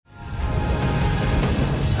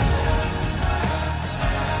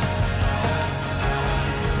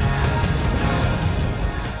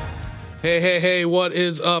Hey, what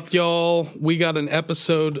is up, y'all? We got an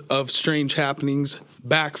episode of Strange Happenings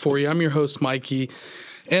back for you. I'm your host, Mikey.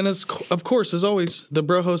 And of course, as always, the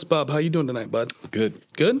bro host, Bub. How you doing tonight, bud? Good.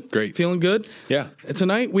 Good? Great. Feeling good? Yeah. And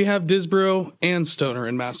tonight, we have Disbro and Stoner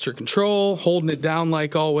in master control, holding it down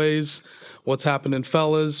like always. What's happening,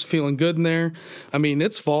 fellas? Feeling good in there? I mean,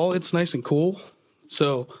 it's fall. It's nice and cool.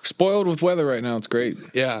 So Spoiled with weather right now. It's great.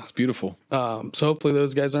 yeah. It's beautiful. So hopefully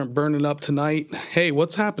those guys aren't burning up tonight. Hey,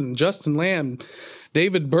 what's happening? Justin Lamb,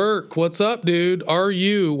 David Burke, what's up, dude? Are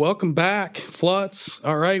you? Welcome back, Flutz.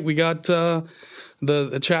 All right, we got the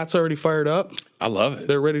chat's already fired up. I love it.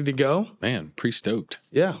 They're ready to go. Man, pre-stoked.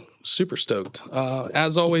 Yeah, super stoked.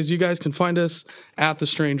 As always, you guys can find us at The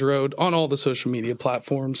Strange Road on all the social media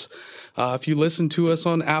platforms. If you listen to us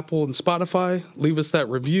on Apple and Spotify, leave us that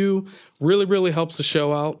review. Really, really helps the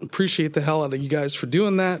show out. Appreciate the hell out of you guys for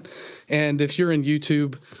doing that. And if you're in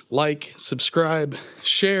YouTube, like, subscribe,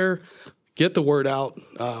 share, get the word out.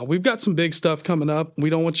 We've got some big stuff coming up.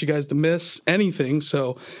 We don't want you guys to miss anything,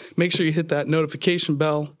 so make sure you hit that notification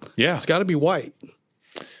bell. Yeah. It's got to be white.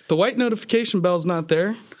 If the white notification bell's not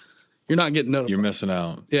there, you're not getting notified. You're missing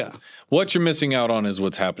out. Yeah. What you're missing out on is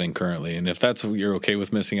what's happening currently. And if that's what you're okay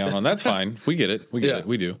with missing out on, that's fine. We get it. We get it.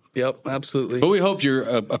 We do. Yep, absolutely. But we hope you're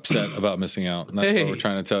upset about missing out. And that's what we're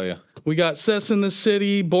trying to tell you. We got Cess in the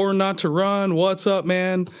City, Born Not to Run. What's up,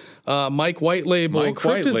 man? Mike White Label,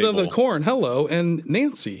 Cryptids of the Corn. Hello. And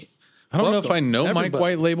Nancy. I don't know if I know Mike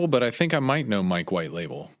White Label, but I think I might know Mike White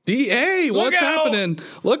Label. DA, what's happening?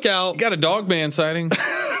 Look out. Got a dog man sighting.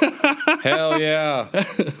 Hell yeah.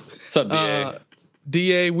 What's up, DA?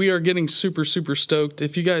 DA, we are getting super, super stoked.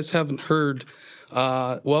 If you guys haven't heard,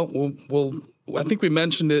 we'll I think we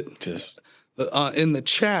mentioned it in the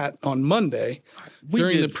chat on Monday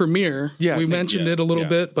during the premiere. Yeah, we mentioned it a little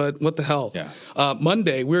bit, but what the hell? Yeah.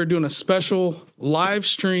 Monday, we were doing a special live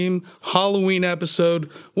stream Halloween episode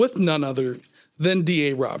with none other than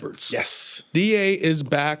D.A. Roberts. Yes. D.A. is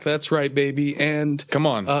back. That's right, baby. And come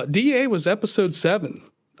on. D.A. was episode 7.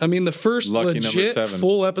 I mean, the first Lucky legit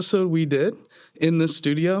full episode we did in this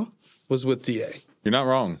studio was with D.A. You're not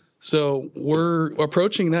wrong. So we're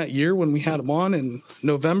approaching that year when we had him on in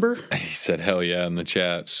November. He said, hell yeah, in the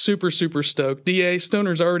chat. Super, super stoked. D.A.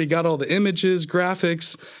 Stoner's already got all the images,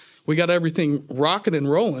 graphics. We got everything rocking and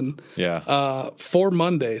rolling for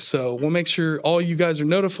Monday. So we'll make sure all you guys are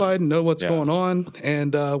notified and know what's going on.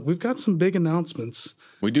 And we've got some big announcements.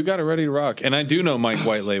 We do got it ready to rock. And I do know Mike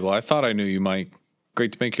White Label. I thought I knew you, Mike.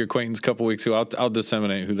 Great to make your acquaintance a couple weeks ago. I'll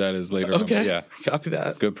disseminate who that is later. Okay. On. Yeah. Copy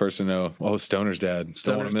that. Good person to know. Oh, Stoner's dad.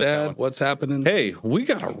 Stoner's dad. What's happening? Hey, we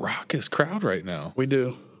got a raucous crowd right now. We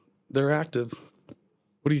do. They're active.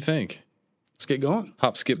 What do you think? Let's get going.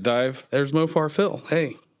 Hop, skip, dive. There's Mopar Phil.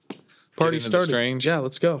 Hey, party started. Strange. Yeah,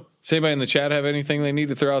 let's go. Does anybody in the chat have anything they need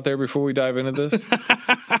to throw out there before we dive into this?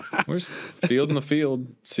 We're just fielding the field.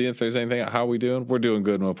 See if there's anything. How we doing? We're doing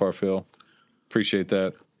good, Mopar Phil. Appreciate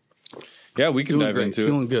that. Yeah, we can dive into it.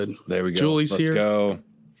 Feeling good. There we go. Julie's Let's here. Go.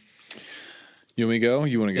 You want me to go?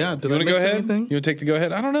 You want to go? Yeah, you want to go ahead? Anything? You want to take the go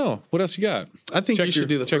ahead? I don't know. What else you got? I think you should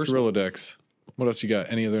do the first Check your Rolodex. What else you got?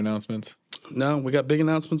 Any other announcements? No, we got big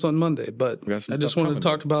announcements on Monday, but I just wanted to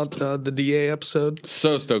talk about the DA episode.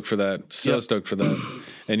 So stoked for that. Stoked for that.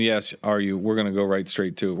 And yes, we're going to go right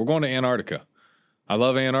straight to it. We're going to Antarctica. I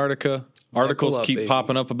love Antarctica. Articles keep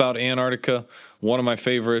popping up about Antarctica. One of my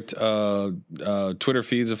favorite Twitter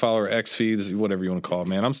feeds, or X feeds, whatever you want to call it,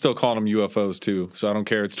 man. I'm still calling them UFOs too, so I don't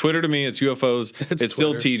care. It's Twitter to me. It's UFOs. It's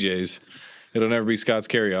still TJs. It'll never be Scott's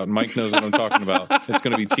Carryout. And Mike knows what I'm talking about. It's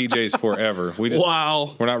going to be TJ's forever. We're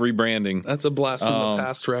not rebranding. That's a blast from the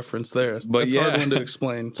past reference there. But that's a hard one to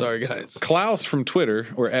explain. Sorry, guys. Klaus from Twitter,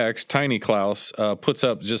 or X, Tiny Klaus, puts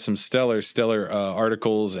up just some stellar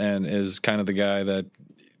articles and is kind of the guy that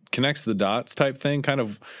connects the dots type thing, kind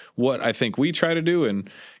of what I think we try to do. And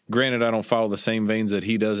granted, I don't follow the same veins that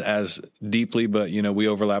he does as deeply, but, we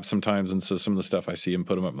overlap sometimes. And so some of the stuff I see him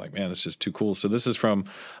put him up, I'm like, man, that's just too cool. So this is from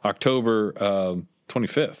October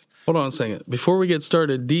 25th. Hold on a second. Before we get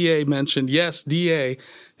started, DA mentioned, yes, DA,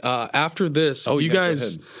 after this, you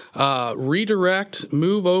guys redirect,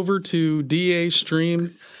 move over to DA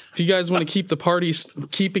stream. If you guys want to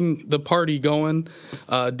keeping the party going,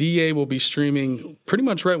 DA will be streaming pretty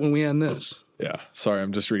much right when we end this. Yeah. Sorry,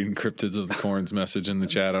 I'm just reading Cryptids of the Corn's message in the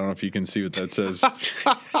chat. I don't know if you can see what that says.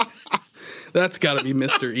 That's got to be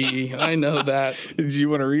Mr. E. I know that. Did you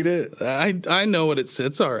want to read it? I know what it says.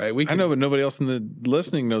 It's all right. I know, but nobody else in the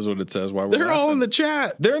listening knows what it says. Why they're all in the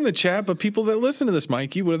chat. They're in the chat, but people that listen to this,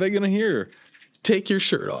 Mikey, what are they going to hear? Take your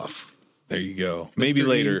shirt off. There you go. Maybe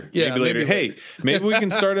later. Maybe later. Hey, maybe we can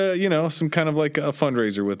start some kind of like a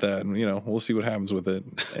fundraiser with that, and we'll see what happens with it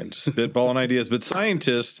and spitballing ideas. But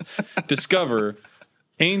scientists discover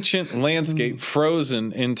ancient landscape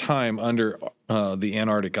frozen in time under the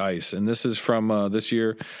Antarctic ice, and this is from this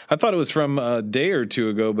year. I thought it was from a day or two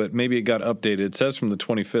ago, but maybe it got updated. It says from the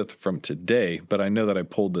 25th from today, but I know that I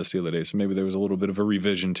pulled this the other day, so maybe there was a little bit of a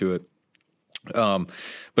revision to it.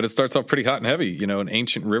 But it starts off pretty hot and heavy. An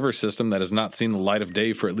ancient river system that has not seen the light of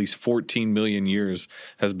day for at least 14 million years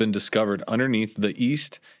has been discovered underneath the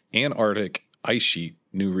East Antarctic ice sheet,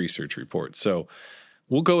 new research report. So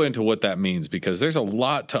we'll go into what that means, because there's a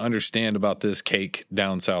lot to understand about this cake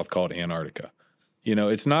down south called Antarctica.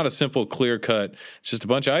 It's not a simple clear cut, it's just a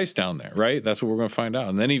bunch of ice down there, right? That's what we're going to find out.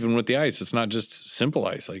 And then even with the ice, it's not just simple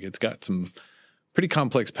ice. Like, it's got some pretty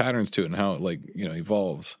complex patterns to it and how it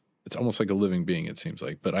evolves. It's almost like a living being, it seems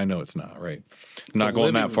like, but I know it's not, right? I'm not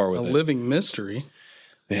going that far with it. A living mystery.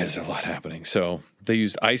 Yeah, there's a lot happening. So they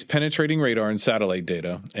used ice-penetrating radar and satellite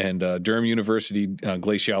data, and Durham University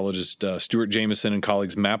glaciologist Stuart Jameson and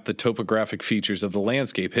colleagues mapped the topographic features of the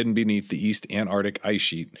landscape hidden beneath the East Antarctic ice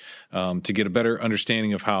sheet to get a better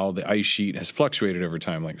understanding of how the ice sheet has fluctuated over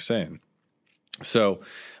time, like we're saying. So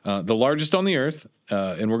the largest on the Earth,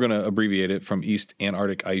 and we're going to abbreviate it from East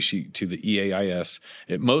Antarctic ice sheet to the EAIS,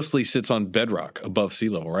 it mostly sits on bedrock above sea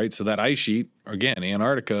level, right? So that ice sheet, again,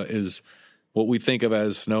 Antarctica is what we think of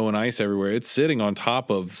as snow and ice everywhere. It's sitting on top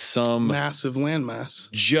of some massive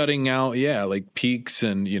landmass jutting out, like peaks,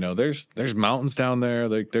 and there's mountains down there.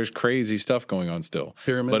 Like, there's crazy stuff going on still.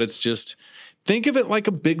 Pyramids. But it's just, think of it like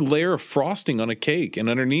a big layer of frosting on a cake, and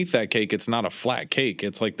underneath that cake, it's not a flat cake.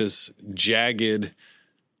 It's like this jagged,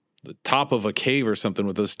 the top of a cave or something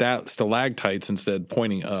with those stalactites instead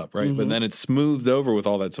pointing up, right? Mm-hmm. But then it's smoothed over with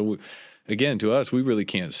all that. So again, to us, we really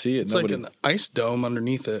can't see it. It's like an ice dome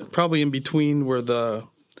underneath it, probably in between where the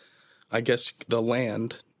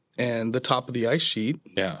land and the top of the ice sheet.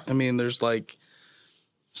 Yeah. I mean, there's like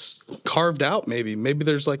carved out maybe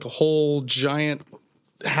there's like a whole giant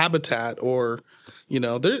habitat, or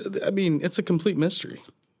it's a complete mystery.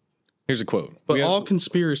 Here's a quote. But all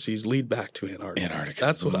conspiracies lead back to Antarctica.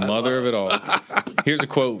 That's what the mother of it all. Here's a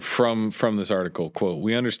quote from this article. Quote,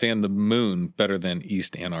 "We understand the moon better than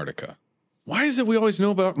East Antarctica." Why is it we always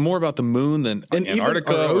know more about the moon than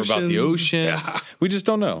Antarctica or about the ocean? Yeah. We just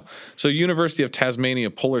don't know. So University of Tasmania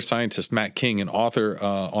polar scientist Matt King, an author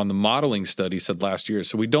on the modeling study, said last year,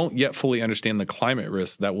 so we don't yet fully understand the climate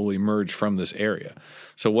risks that will emerge from this area.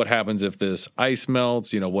 So what happens if this ice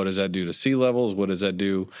melts? What does that do to sea levels? What does that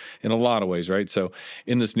do in a lot of ways, right? So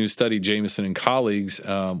in this new study, Jameson and colleagues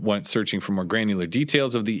went searching for more granular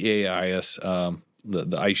details of the EAIS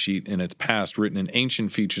the ice sheet in its past, written in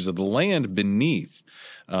ancient features of the land beneath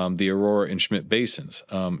the Aurora and Schmidt basins,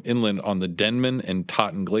 inland on the Denman and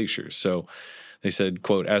Totten glaciers. So they said,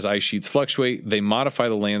 quote, "As ice sheets fluctuate, they modify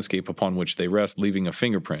the landscape upon which they rest, leaving a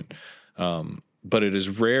fingerprint. But it is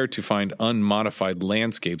rare to find unmodified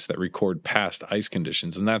landscapes that record past ice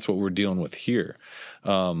conditions." And that's what we're dealing with here.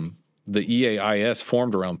 The EAIS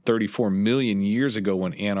formed around 34 million years ago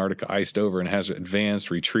when Antarctica iced over, and has advanced,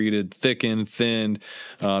 retreated, thickened, thinned,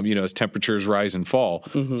 as temperatures rise and fall.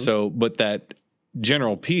 Mm-hmm. So, but that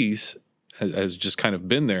general piece has just kind of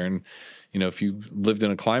been there. And, if you lived in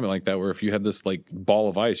a climate like that, where if you had this like ball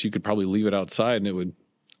of ice, you could probably leave it outside and it would,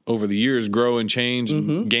 over the years, grow and change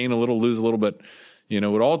and gain a little, lose a little, but,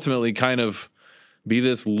 would ultimately kind of be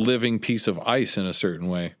this living piece of ice in a certain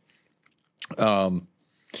way.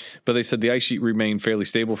 But they said the ice sheet remained fairly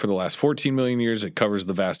stable for the last 14 million years. It covers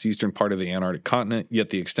the vast eastern part of the Antarctic continent, yet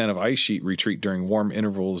the extent of ice sheet retreat during warm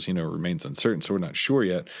intervals, remains uncertain, so we're not sure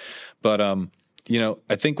yet. But,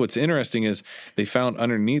 I think what's interesting is they found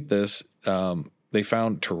underneath this, they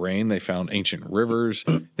found terrain, they found ancient rivers,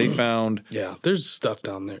 they found... Yeah, there's stuff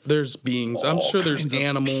down there. There's beings. I'm sure there's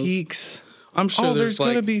animals. Peaks. I'm sure there's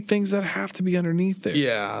going to be things that have to be underneath there.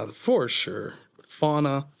 Yeah, for sure.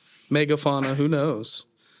 Fauna, megafauna, who knows?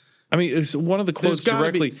 I mean, it's one of the quotes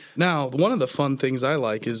directly. Now, one of the fun things I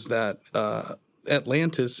like is that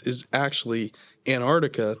Atlantis is actually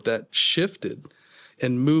Antarctica that shifted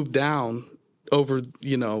and moved down over,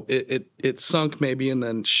 it sunk maybe and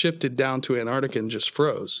then shifted down to Antarctica and just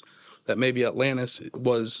froze. That maybe Atlantis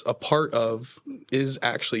was a part of is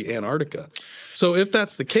actually Antarctica. So if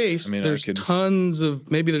that's the case, there's tons of,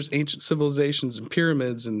 maybe there's ancient civilizations and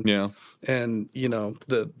pyramids and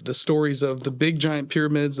the stories of the big giant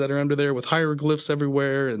pyramids that are under there with hieroglyphs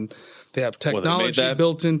everywhere, and they have technology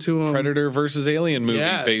built into them. Predator versus Alien movie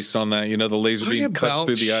based on that, the laser beam cuts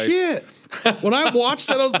through the ice. When I watched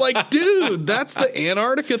that, I was like, dude, that's the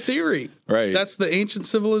Antarctica theory. Right. That's the ancient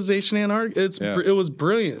civilization Antarctica. It was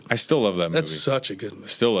brilliant. I still love that movie. That's such a good movie.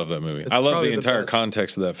 Still love that movie. I love the entire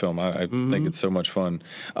context of that film. I think it's so much fun.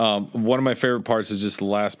 One of my favorite parts is just the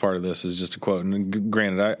last part of this is just a quote. And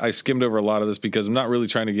granted, I skimmed over a lot of this because I'm not really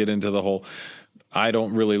trying to get into the whole. I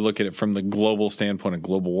don't really look at it from the global standpoint of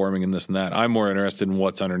global warming and this and that. I'm more interested in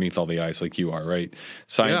what's underneath all the ice like you are, right?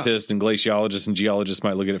 Scientists and glaciologists and geologists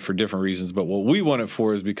might look at it for different reasons, but what we want it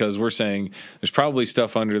for is because we're saying there's probably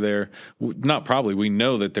stuff under there. Not probably. We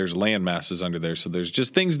know that there's land masses under there, so there's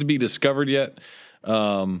just things to be discovered yet.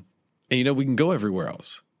 And, we can go everywhere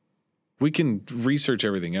else. We can research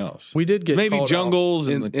everything else. We did get maybe jungles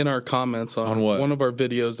in our comments on what? One of our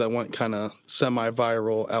videos that went kind of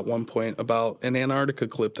semi-viral at one point about an Antarctica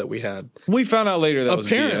clip that we had. We found out later that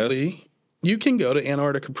apparently was BS. You can go to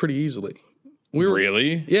Antarctica pretty easily.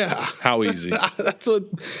 Really? Yeah. How easy? That's what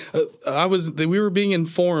we were being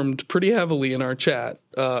informed pretty heavily in our chat,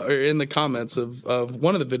 or in the comments of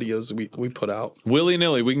one of the videos we put out.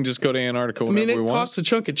 Willy-nilly, we can just go to Antarctica whenever we want. It costs a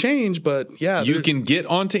chunk of change, but yeah. You can get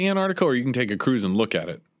onto Antarctica or you can take a cruise and look at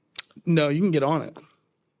it. No, you can get on it.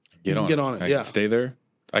 Get on it. I can stay there.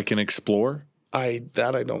 I can explore. I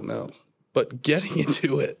don't know. But getting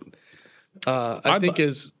into it, I think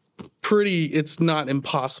is it's not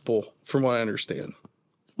impossible from what I understand.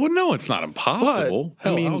 Well, no, it's not impossible.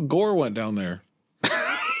 But, Al Gore went down there.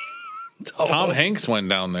 Tom Hanks went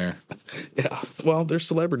down there. Yeah. Well, they're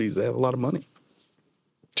celebrities. They have a lot of money.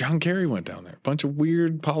 John Kerry went down there. A bunch of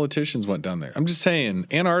weird politicians went down there. I'm just saying,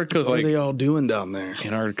 Antarctica's what are they all doing down there?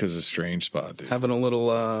 Antarctica's a strange spot, dude. Having a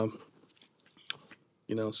little,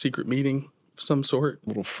 secret meeting of some sort. A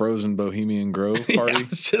little frozen Bohemian Grove party. Yeah, I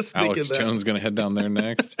was just thinking Alex Jones going to head down there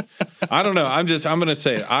next. I don't know. I'm going to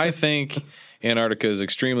say it. I think Antarctica is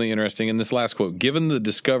extremely interesting. In this last quote, given the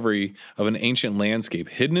discovery of an ancient landscape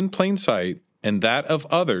hidden in plain sight and that of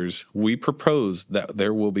others, we propose that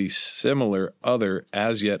there will be similar other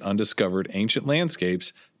as yet undiscovered ancient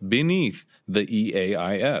landscapes beneath the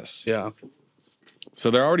EAIS. Yeah.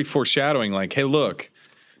 So they're already foreshadowing like, hey, look,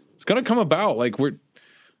 it's going to come about. Like we're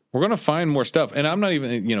going to find more stuff. And I'm not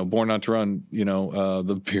even, born not to run,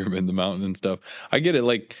 the pyramid, the mountain and stuff. I get it.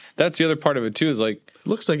 Like, that's the other part of it, too, is like,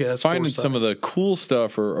 looks like it has finding some of the cool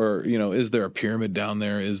stuff or, is there a pyramid down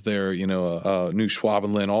there? Is there, a New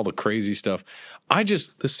Schwabenland, all the crazy stuff. The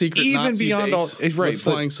secret even Nazi beyond base all, right, with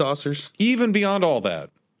flying saucers. Even beyond all that,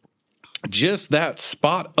 just that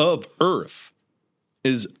spot of Earth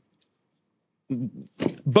is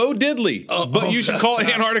Bo Diddley. But you should call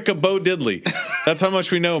Antarctica Bo Diddley. That's how much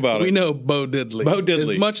we know about it. We know Bo Diddley. Bo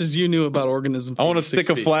Diddley. As much as you knew about organisms. I want to stick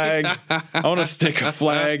a flag. I want to stick a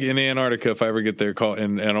flag in Antarctica if I ever get there.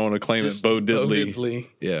 And I want to claim it Bo Diddley. Bo Diddley.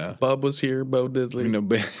 Yeah. Bub was here. Bo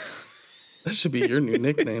Diddley. That should be your new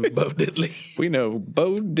nickname, Bo Diddley. We know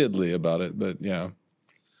Bo Diddley about it, but yeah.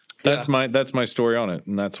 That's my story on it,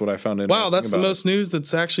 and that's what I found interesting. Wow, that's the most news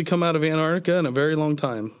that's actually come out of Antarctica in a very long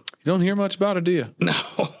time. You don't hear much about it, do you? No.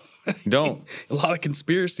 You don't. A lot of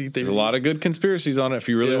conspiracy theories. There's a lot of good conspiracies on it. If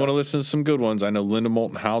you really want to listen to some good ones, I know Linda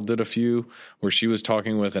Moulton Howe did a few where she was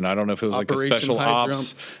talking with, and I don't know if it was Operation like a special High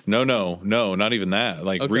ops. Jump. No, not even that.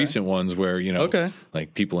 Like recent ones where,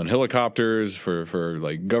 like people in helicopters for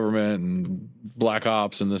like government and black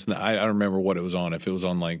ops and this and that. I don't remember what it was on. If it was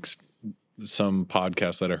on like some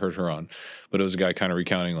podcast that I heard her on, but it was a guy kind of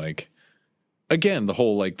recounting like, again, the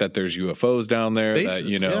whole like that there's UFOs down there.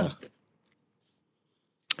 Bases, that,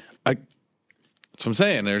 that's what I'm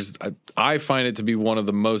saying. I find it to be one of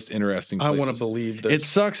the most interesting places. I want to believe that. It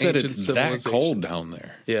sucks that it's that cold down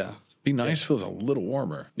there. Yeah. It'd be nice if it was a little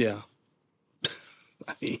warmer. Yeah.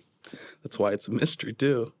 I mean, that's why it's a mystery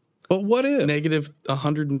too. But what if? Negative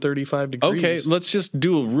 135 degrees. Okay, let's just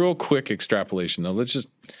do a real quick extrapolation though.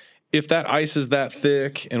 If that ice is that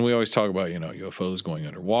thick, and we always talk about, UFOs going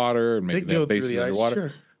underwater and maybe they have bases underwater.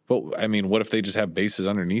 Sure. But I mean, what if they just have bases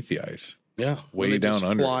underneath the ice? Yeah, way down just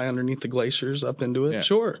under. Fly underneath the glaciers up into it. Yeah.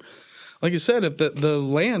 Sure, like you said, if the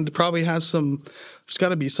land probably has there's got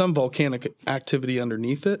to be some volcanic activity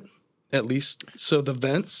underneath it, at least. So the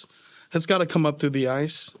vents, it's got to come up through the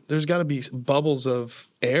ice. There's got to be bubbles of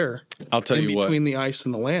air. I'll tell you what, between the ice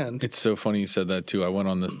and the land. It's so funny you said that too. I went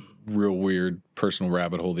on this real weird personal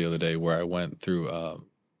rabbit hole the other day where I went through. I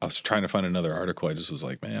was trying to find another article. I just was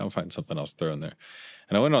like, man, I'll find something else to throw in there.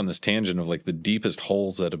 And I went on this tangent of like the deepest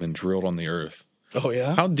holes that have been drilled on the earth. Oh,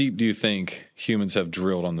 yeah? How deep do you think humans have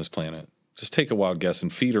drilled on this planet? Just take a wild guess in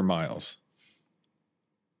feet or miles.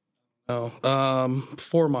 Oh,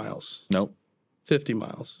 4 miles. Nope. 50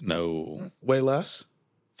 miles. No. Way less?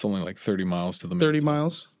 It's only like 30 miles to the mantle. 30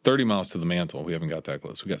 miles? 30 miles to the mantle. We haven't got that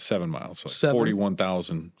close. We got 7 miles. So like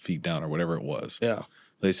 41,000 feet down or whatever it was. Yeah.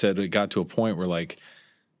 They said it got to a point where like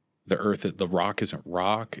the rock isn't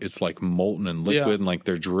rock. It's like molten and liquid, and like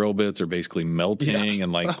their drill bits are basically melting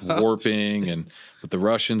and like warping. But the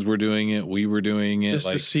Russians were doing it. We were doing it. Just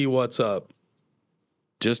like, to see what's up.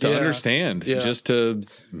 Just to understand. Yeah. Just to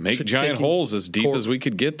make giant holes as deep as we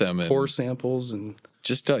could get them. And core samples and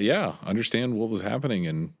just understand what was happening.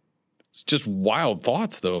 And it's just wild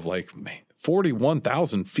thoughts though of like, man,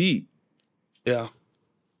 41,000 feet. Yeah.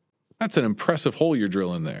 That's an impressive hole you're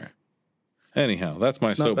drilling there. Anyhow, that's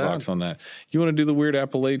my soapbox on that. You want to do the weird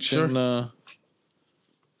Appalachian, the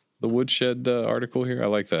woodshed article here? I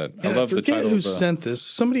like that. Yeah, I love the title. Who sent this?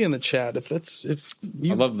 Somebody in the chat. I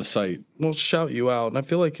love the site. We'll shout you out. And I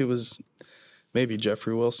feel like it was maybe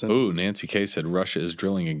Jeffrey Wilson. Ooh, Nancy K said Russia is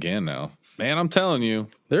drilling again now. Man, I'm telling you,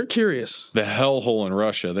 they're curious. The hellhole in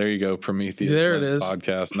Russia. There you go, Prometheus. There Lens it is.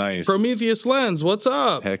 Podcast, nice. Prometheus Lens. What's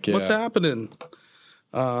up? Heck yeah. What's happening?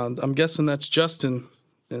 I'm guessing that's Justin.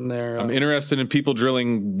 In there, I'm interested in people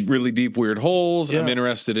drilling really deep, weird holes. Yeah. I'm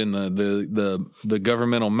interested in the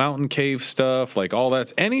governmental mountain cave stuff, like all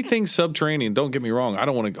that's anything subterranean. Don't get me wrong. I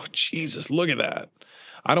don't want to go, Jesus, look at that.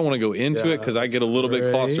 I don't want to go into it because I get a little bit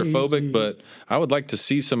claustrophobic, but I would like to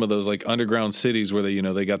see some of those like underground cities where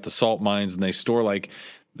they got the salt mines and they store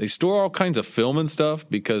all kinds of film and stuff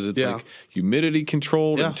because it's like humidity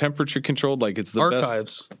controlled and temperature controlled. Like it's the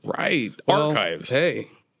archives. Best. Right. Well, archives. Hey.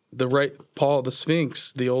 The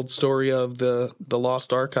Sphinx, the old story of the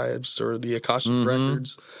lost archives or the Akashic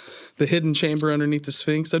records, the hidden chamber underneath the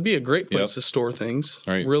Sphinx. That'd be a great place to store things.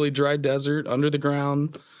 Right. Really dry desert, under the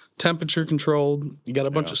ground, temperature controlled. You got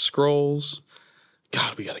a bunch of scrolls.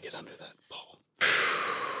 God, we got to get under that, Paul.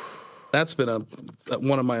 That's been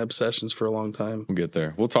one of my obsessions for a long time. We'll get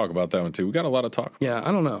there. We'll talk about that one too. We got a lot of talk. Yeah,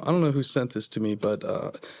 I don't know who sent this to me, but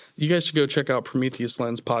you guys should go check out Prometheus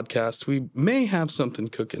Lens podcast. We may have something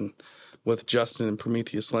cooking with Justin and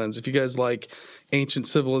Prometheus Lens. If you guys like ancient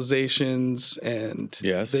civilizations and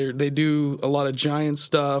they do a lot of giant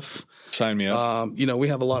stuff. Sign me up. We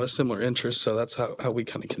have a lot of similar interests, so that's how we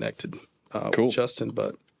kind of connected with Justin.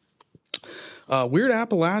 But Weird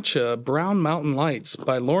Appalachia, Brown Mountain Lights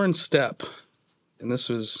by Lauren Stepp. And this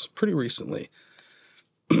was pretty recently.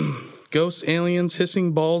 Ghosts, aliens,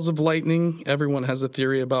 hissing balls of lightning. Everyone has a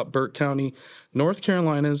theory about Burke County, North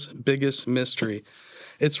Carolina's biggest mystery.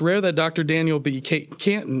 It's rare that Dr. Daniel B.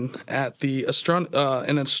 Canton,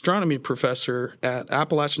 an astronomy professor at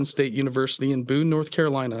Appalachian State University in Boone, North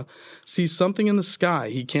Carolina, sees something in the sky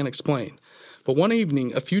he can't explain. But one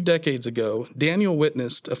evening, a few decades ago, Daniel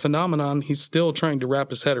witnessed a phenomenon he's still trying to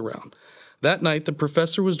wrap his head around. That night, the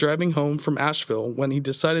professor was driving home from Asheville when he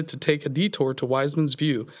decided to take a detour to Wiseman's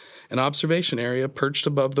View, an observation area perched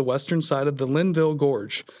above the western side of the Linville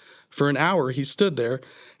Gorge. For an hour, he stood there.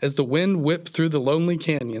 As the wind whipped through the lonely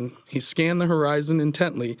canyon, he scanned the horizon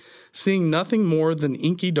intently, seeing nothing more than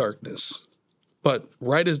inky darkness. But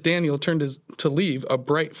right as Daniel turned to leave, a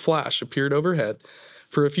bright flash appeared overhead.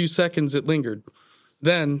 For a few seconds, it lingered.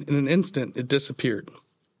 Then, in an instant, it disappeared.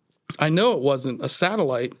 I know it wasn't a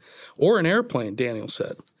satellite or an airplane, Daniel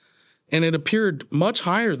said, and it appeared much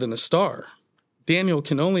higher than a star. Daniel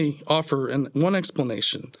can only offer one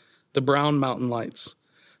explanation, the Brown Mountain Lights.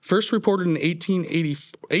 First reported in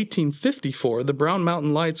 1854, the Brown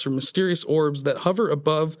Mountain Lights are mysterious orbs that hover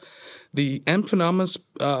above the eponymous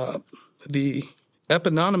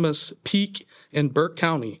peak in Burke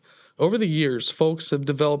County. Over the years, folks have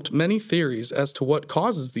developed many theories as to what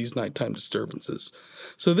causes these nighttime disturbances.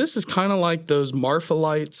 So this is kind of like those Marfa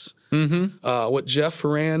lights, what Jeff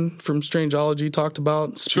Horan from Strangeology talked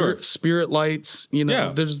about, spirit lights.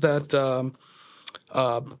 There's that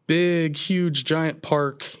big, huge, giant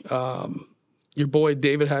park. Your boy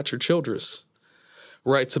David Hatcher Childress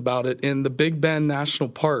writes about it in the Big Bend National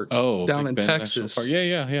Park down in Texas.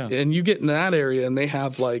 Yeah. And you get in that area and they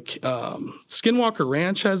have like Skinwalker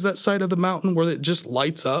Ranch has that side of the mountain where it just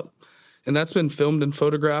lights up. And that's been filmed and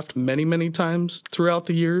photographed many, many times throughout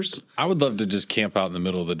the years. I would love to just camp out in the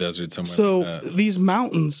middle of the desert somewhere. So like that. These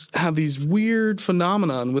mountains have these weird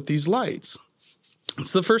phenomenon with these lights.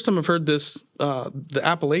 It's the first time I've heard this, the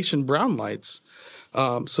Appalachian brown lights.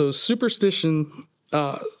 So superstition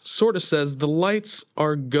sort of says the lights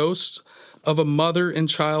are ghosts of a mother and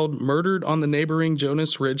child murdered on the neighboring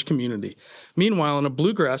Jonas Ridge community. Meanwhile, in a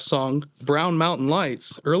bluegrass song, Brown Mountain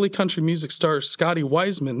Lights, early country music star Scotty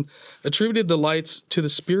Wiseman attributed the lights to the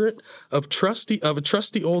spirit of a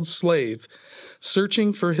trusty old slave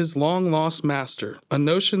searching for his long-lost master, a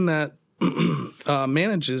notion that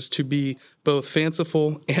manages to be both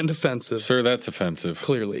fanciful and offensive. Sir, that's offensive.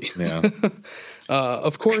 Clearly. Yeah.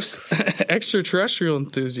 Of course, extraterrestrial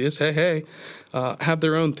enthusiasts, have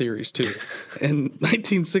their own theories too. In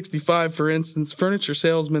 1965, for instance, furniture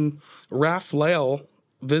salesman Ralph Lyle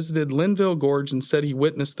visited Linville Gorge and said he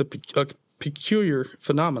witnessed a peculiar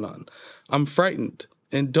phenomenon. "I'm frightened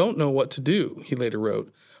and don't know what to do," he later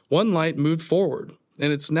wrote. "One light moved forward,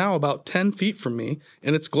 and it's now about 10 feet from me,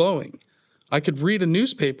 and it's glowing. I could read a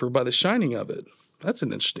newspaper by the shining of it." That's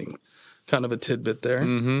an interesting kind of a tidbit there.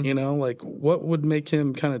 You know, like what would make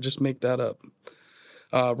him kind of just make that up?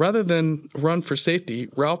 Rather than run for safety,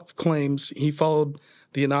 Ralph claims he followed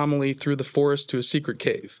the anomaly through the forest to a secret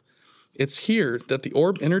cave. It's here that the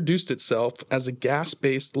orb introduced itself as a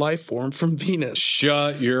gas-based life form from Venus.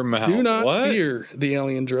 Shut your mouth. Do not fear, the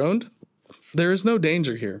alien droned. There is no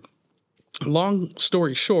danger here. Long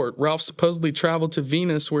story short, Ralph supposedly traveled to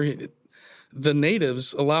Venus where the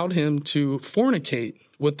natives allowed him to fornicate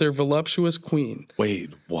with their voluptuous queen. Wait,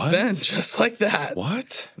 what? Then, just like that,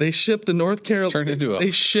 what? They shipped the North Carolina.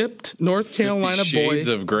 They shipped North Carolina 50 Shades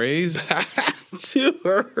of Grays to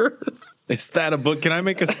Earth. Is that a book? Can I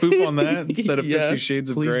make a spoof on that instead of 50 Shades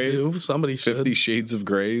of Grey? Please do. Somebody should. 50 Shades of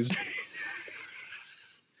Grays.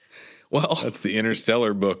 Well, that's the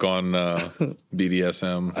Interstellar book on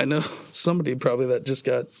BDSM. I know somebody probably that just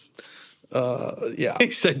got.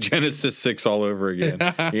 He said Genesis 6 all over again.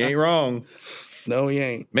 He ain't wrong. No, he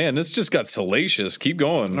ain't. Man, this just got salacious. Keep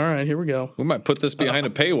going. All right, here we go. We might put this behind a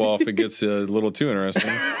paywall if it gets a little too interesting.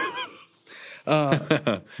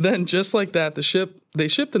 Then, just like that, they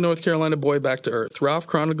shipped the North Carolina boy back to Earth. Ralph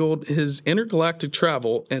chronicled his intergalactic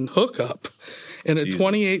travel and hookup in a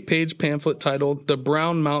 28-page pamphlet titled The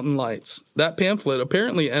Brown Mountain Lights. That pamphlet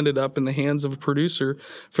apparently ended up in the hands of a producer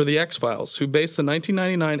for The X-Files, who based the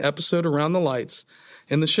 1999 episode around the lights.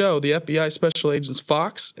 In the show, the FBI special agents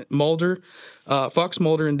Fox Mulder,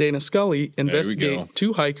 and Dana Scully investigate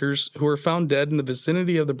two hikers who are found dead in the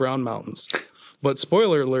vicinity of the Brown Mountains. But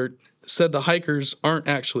spoiler alert, said the hikers aren't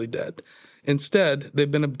actually dead. Instead, they've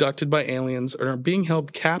been abducted by aliens and are being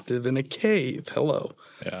held captive in a cave. Hello.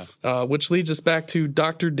 Yeah. Which leads us back to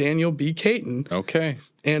Dr. Daniel B. Caton. Okay.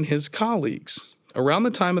 And his colleagues. Around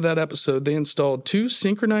the time of that episode, they installed 2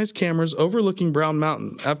 synchronized cameras overlooking Brown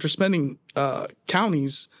Mountain. After spending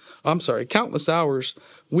countless hours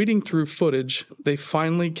weeding through footage, they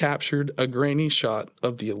finally captured a grainy shot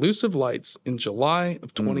of the elusive lights in July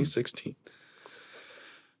of 2016.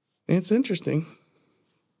 It's interesting.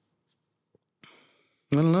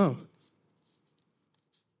 I don't know.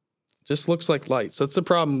 Just looks like lights. That's the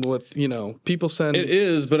problem with, people send... It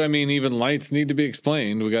is, but I mean, even lights need to be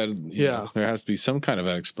explained. We got there has to be some kind of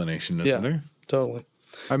explanation, isn't there? Totally.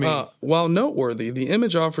 I mean... while noteworthy, the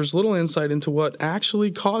image offers little insight into what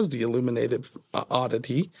actually caused the illuminated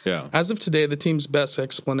oddity. Yeah. As of today, the team's best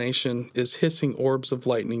explanation is hissing orbs of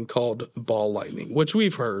lightning called ball lightning, which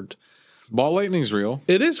we've heard. Ball lightning's real.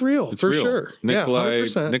 It is real, for sure.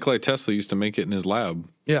 Nikolai Tesla used to make it in his lab.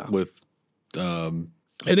 Yeah. With... and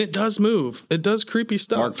it does move. It does creepy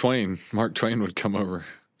stuff. Mark Twain would come over.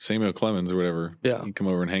 Samuel Clemens or whatever. Yeah. He'd come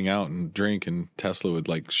over and hang out and drink, and Tesla would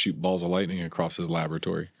shoot balls of lightning across his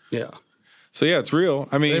laboratory. Yeah. So yeah, it's real.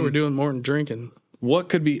 I mean, they were doing more than drinking. What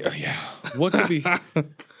could be? What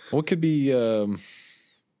could be?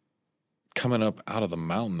 Coming up out of the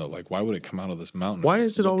mountain though. Like, why would it come out of this mountain? Why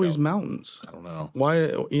is it always mountains? I don't know.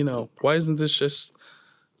 Why isn't this just...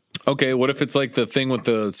 Okay, what if it's like the thing with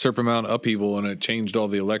the Serpent Mountain upheaval and it changed all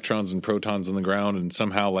the electrons and protons in the ground, and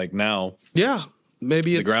somehow now... Yeah,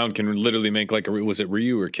 maybe the ground can literally make was it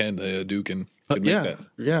Ryu or Ken Hadouken? Yeah,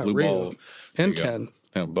 blue Ryu ball. and Ken.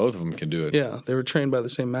 Yeah, both of them can do it. Yeah, they were trained by the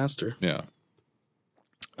same master. Yeah.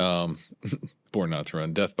 Born Not to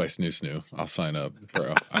Run, Death by Snoo Snoo. I'll sign up,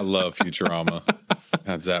 bro. I love Futurama.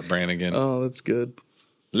 That's Zap Brannigan. Oh, that's good.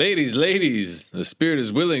 Ladies, the spirit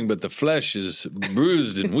is willing, but the flesh is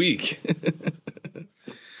bruised and weak.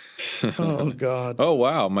 Oh, God. Oh,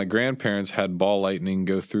 wow. My grandparents had ball lightning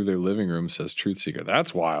go through their living room, says Truth Seeker.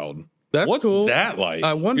 That's wild. What's cool. What's that like?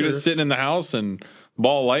 I wonder. You're just sitting in the house and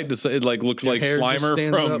ball light, it looks like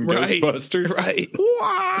Slimer from Ghostbusters. Right.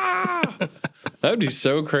 That would be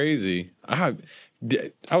so crazy. I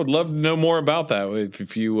would love to know more about that.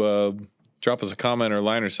 If you drop us a comment or a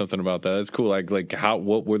line or something about that, that's cool.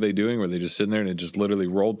 What were they doing? Were they just sitting there and it just literally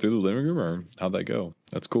rolled through the living room, or how'd that go?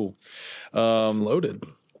 That's cool. Floated.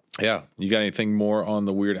 Yeah. You got anything more on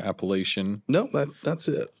the weird Appalachian? No, that's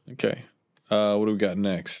it. Okay. What do we got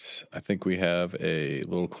next? I think we have a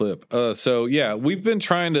little clip. So yeah, we've been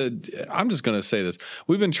trying to. I'm just going to say this.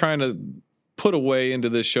 We've been trying to put away into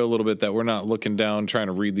this show a little bit that we're not looking down trying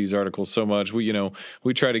to read these articles so much. We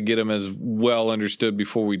try to get them as well understood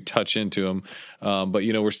before we touch into them. But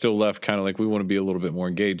we're still left kind of like we want to be a little bit more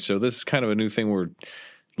engaged. So this is kind of a new thing where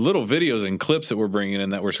little videos and clips that we're bringing in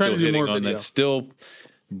that we're still hitting on that still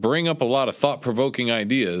bring up a lot of thought-provoking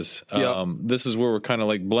ideas. This is where we're kind of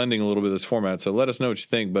like blending a little bit of this format. So let us know what you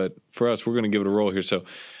think. But for us, we're going to give it a roll here. So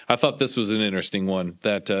I thought this was an interesting one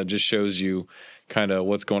that just shows you kind of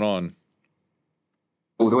what's going on.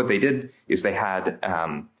 What they did is they had,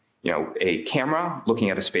 a camera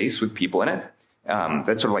looking at a space with people in it.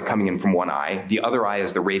 That's sort of like coming in from one eye. The other eye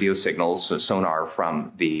is the radio signals, so sonar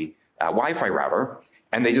from the Wi-Fi router.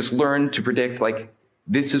 And they just learned to predict, like,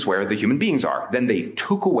 this is where the human beings are. Then they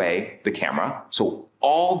took away the camera. So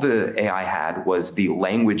all the AI had was the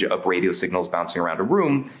language of radio signals bouncing around a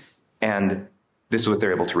room. And this is what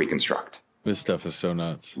they're able to reconstruct. This stuff is so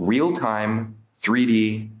nuts. Real-time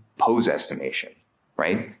 3D pose estimation,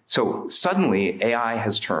 right? So suddenly AI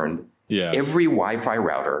has turned every Wi-Fi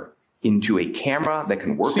router into a camera that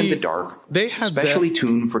can work in the dark, specially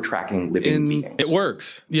tuned for tracking living beings. It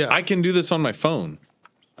works. Yeah. I can do this on my phone.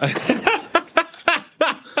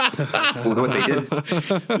 What they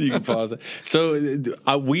did. You can pause it. So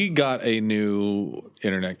we got a new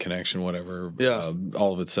internet connection, whatever.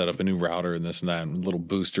 All of it set up, a new router and this and that, and little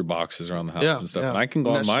booster boxes around the house and stuff. And I can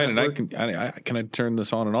go on mine and I can turn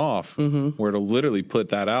this on and off where it'll literally put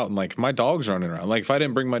that out. And like if my dog's running around, like if I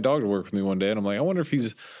didn't bring my dog to work with me one day and I'm like, I wonder if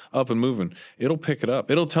he's up and moving, it'll pick it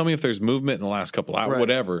up. It'll tell me if there's movement in the last couple hours,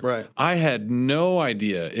 whatever. Right. I had no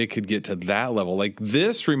idea it could get to that level. Like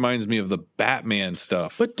this reminds me of the Batman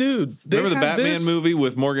stuff. But dude, remember the Batman movie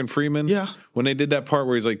with Morgan Freeman? Yeah. When they did that part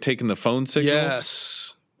where he's like taking the phone signals?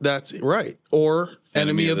 Yes, that's right. Or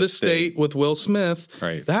Enemy of the State with Will Smith.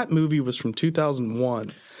 Right. That movie was from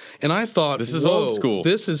 2001. And I thought, this is old school.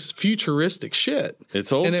 This is futuristic shit.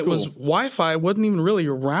 It's old school. And it was Wi-Fi wasn't even really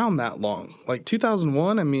around that long. Like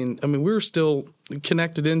 2001, I mean we were still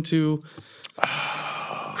connected into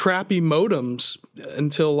crappy modems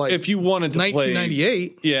until like if you wanted to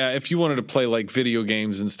 1998. If you wanted to play like video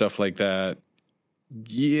games and stuff like that.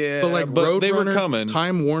 Yeah, but like they were coming.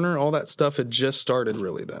 Time Warner, all that stuff had just started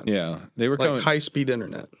really then. Yeah, they were like coming. High-speed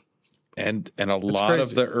internet. And a lot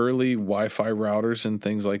of the early Wi-Fi routers and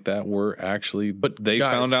things like that were actually, but they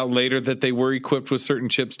found out later that they were equipped with certain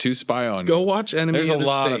chips to spy on you. Go watch Enemy of the State. There's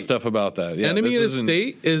a lot of stuff about that. Yeah, Enemy of the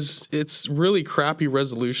State it's really crappy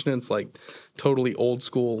resolution. It's like totally old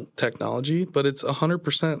school technology, but it's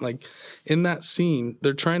 100% like in that scene,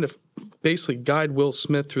 they're trying to basically guide Will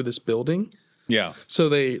Smith through this building. Yeah. So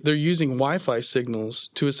they're using Wi-Fi signals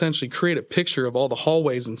to essentially create a picture of all the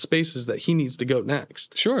hallways and spaces that he needs to go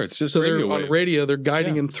next. Sure, it's just so radio they're waves. On radio. They're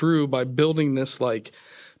guiding him through by building this like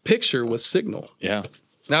picture with signal. Yeah,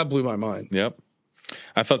 that blew my mind. Yep,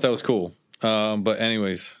 I thought that was cool. But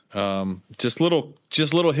anyways, just little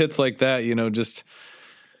hits like that. Just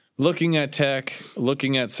looking at tech,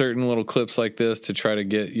 looking at certain little clips like this to try to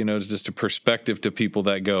get just a perspective to people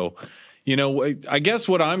that go. I guess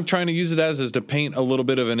what I'm trying to use it as is to paint a little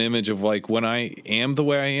bit of an image of like when I am the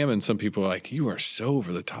way I am, and some people are like, you are so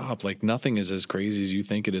over the top. Like nothing is as crazy as you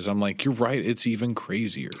think it is. I'm like, you're right. It's even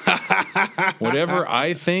crazier. Whatever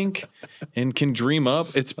I think and can dream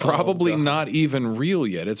up, it's probably not even real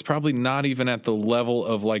yet. It's probably not even at the level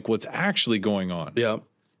of like what's actually going on. Yeah.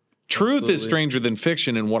 Truth is stranger than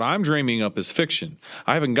fiction, and what I'm dreaming up is fiction.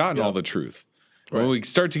 I haven't gotten all the truth. When we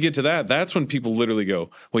start to get to that, that's when people literally go,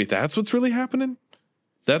 wait, that's what's really happening?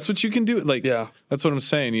 That's what you can do? Like, that's what I'm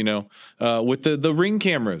saying, with the Ring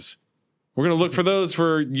cameras. We're going to look for those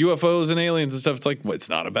for UFOs and aliens and stuff. It's like, well, it's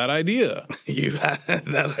not a bad idea. You had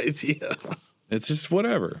that idea. It's just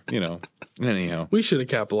whatever, Anyhow. We should have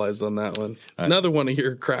capitalized on that one. Another one of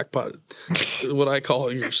your crackpot, what I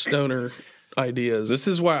call your stoner ideas. This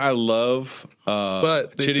is why I love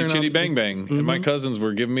Chitty Chitty Bang Bang. And my cousins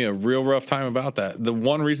were giving me a real rough time about that. The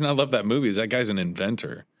one reason I love that movie is that guy's an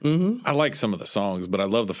inventor. I like some of the songs, but I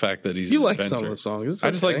love the fact that he's an inventor. You like some of the songs.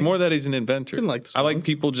 I just like more that he's an inventor. I like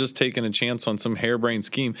people just taking a chance on some harebrained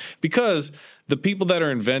scheme, because the people that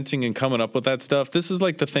are inventing and coming up with that stuff, this is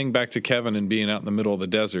like the thing back to Kevin and being out in the middle of the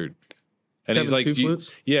desert. And he's like,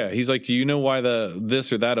 he's like, do you know why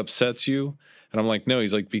this or that upsets you? And I'm like, no.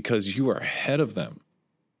 He's like, because you are ahead of them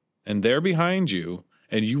and they're behind you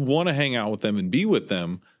and you want to hang out with them and be with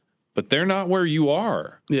them, but they're not where you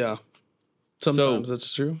are. Yeah. Sometimes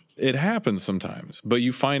that's true. It happens sometimes, but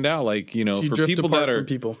you find out like, so for people that are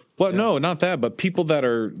people. Well, no, not that, but people that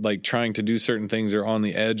are like trying to do certain things or on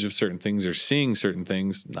the edge of certain things or seeing certain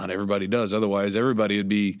things. Not everybody does. Otherwise everybody would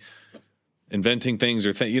be inventing things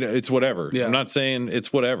or it's whatever. Yeah. I'm not saying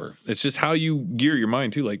it's whatever. It's just how you gear your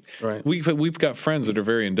mind too. Like Right. we've got friends that are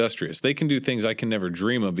very industrious. They can do things I can never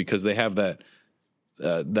dream of because they have that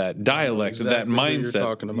dialect, exactly that mindset. what you're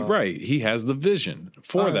talking about. Right. He has the vision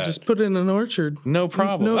for that. Just put it in an orchard. No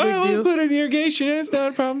problem. No big deal. Put in irrigation. It's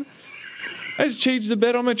not a problem. I just changed the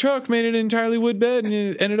bed on my truck, made it an entirely wood bed, and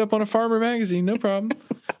it ended up on a Farmer magazine. No problem.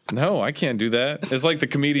 No, I can't do that. It's like the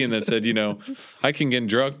comedian that said, I can get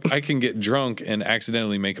drunk and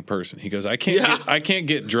accidentally make a person. He goes, I can't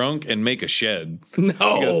get drunk and make a shed. No.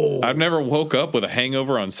 He goes, I've never woke up with a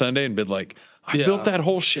hangover on Sunday and been like, I built that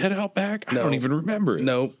whole shed out back. I don't even remember it.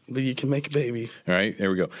 No, but you can make a baby. All right,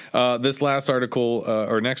 there we go. This last article,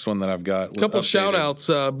 or next one that I've got. A couple of shout outs.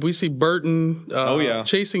 We see Burton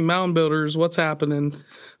chasing mound builders. What's happening?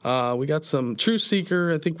 We got some Truth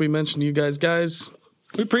Seeker. I think we mentioned you guys.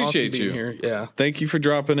 We appreciate you. Here. Yeah. Thank you for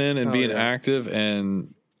dropping in and being active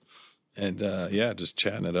and just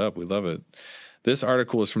chatting it up. We love it. This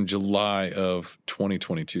article is from July of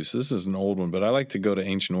 2022, so this is an old one, but I like to go to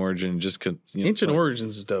Ancient Origin and just Ancient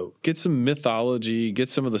Origins is dope. Get some mythology, get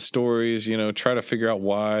some of the stories, try to figure out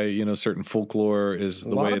why, certain folklore is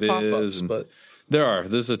the way it is. But there are.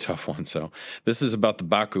 This is a tough one. So this is about the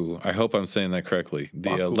Baku. I hope I'm saying that correctly.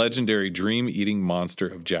 The legendary dream-eating monster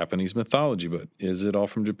of Japanese mythology. But is it all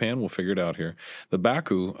from Japan? We'll figure it out here. The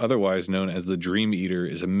Baku, otherwise known as the Dream Eater,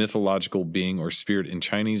 is a mythological being or spirit in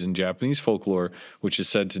Chinese and Japanese folklore, which is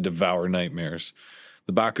said to devour nightmares.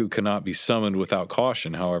 The Baku cannot be summoned without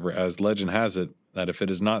caution, however, as legend has it that if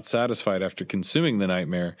it is not satisfied after consuming the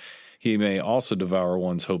nightmare, he may also devour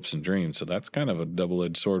one's hopes and dreams. So that's kind of a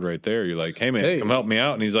double-edged sword right there. You're like, hey, man, come help me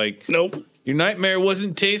out. And he's like, nope. Your nightmare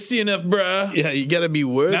wasn't tasty enough, bruh. Yeah, you got to be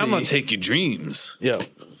worthy. Now I'm going to take your dreams. Yeah.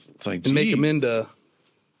 It's like, and make them into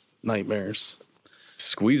nightmares.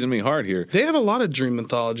 Squeezing me hard here. They have a lot of dream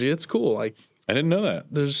mythology. It's cool. Like, I didn't know that.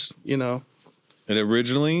 There's, It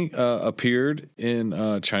originally appeared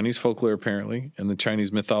in Chinese folklore, apparently. And the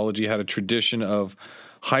Chinese mythology had a tradition of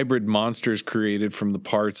hybrid monsters created from the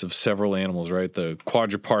parts of several animals, right? The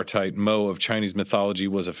quadripartite Mo of Chinese mythology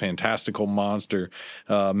was a fantastical monster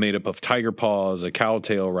made up of tiger paws, a cow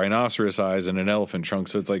tail, rhinoceros eyes, and an elephant trunk.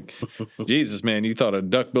 So it's like, Jesus, man, you thought a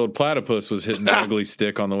duck-billed platypus was hitting the ugly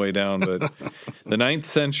stick on the way down. But the 9th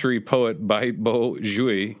century poet Bai Bo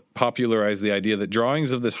Zhui popularized the idea that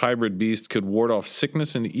drawings of this hybrid beast could ward off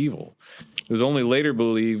sickness and evil. It was only later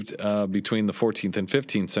believed between the 14th and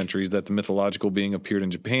 15th centuries that the mythological being appeared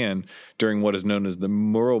in Japan during what is known as the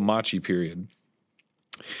Muromachi period.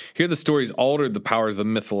 Here the stories altered the powers of the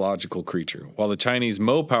mythological creature. While the Chinese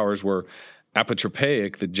Mo powers were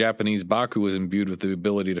apotropaic, the Japanese Baku was imbued with the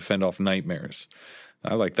ability to fend off nightmares.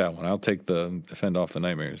 I like that one. I'll take the fend off the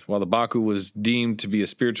nightmares. While the Baku was deemed to be a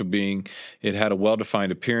spiritual being, it had a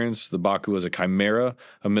well-defined appearance. The Baku was a chimera,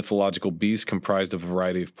 a mythological beast comprised of a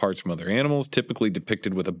variety of parts from other animals, typically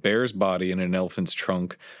depicted with a bear's body and an elephant's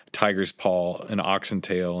trunk, tiger's paw, an oxen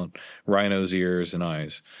tail, and rhino's ears and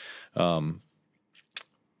eyes.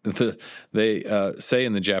 They say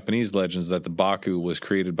in the Japanese legends that the Baku was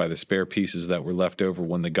created by the spare pieces that were left over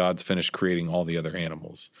when the gods finished creating all the other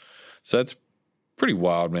animals. So that's pretty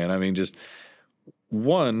wild, man. I mean, just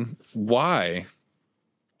one, why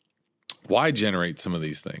generate some of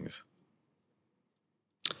these things?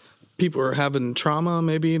 People are having trauma,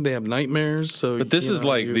 maybe they have nightmares. So, but this is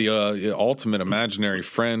like the ultimate imaginary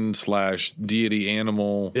friend / deity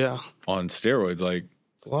animal, on steroids. Like,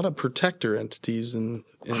 it's a lot of protector entities, and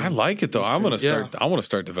I like it though. I want to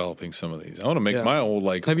start developing some of these. I want to make my old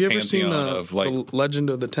like. Have you ever seen the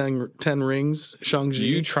Legend of the Ten Rings, Shang-Chi?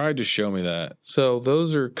 You tried to show me that. So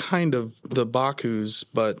those are kind of the Bakus,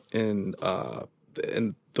 but in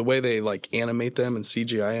the way they like animate them and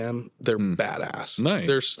CGI them, they're badass.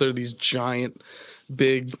 Nice. They're these giant,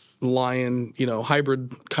 big lion,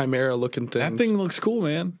 hybrid chimera looking things. That thing looks cool,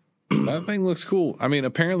 man. That thing looks cool. I mean,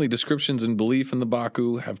 apparently descriptions and belief in the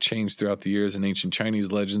Baku have changed throughout the years. In ancient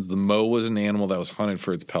Chinese legends, the Mo was an animal that was hunted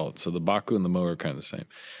for its pellet. So the Baku and the Mo are kind of the same.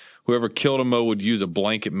 Whoever killed a Mo would use a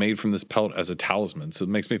blanket made from this pelt as a talisman. So it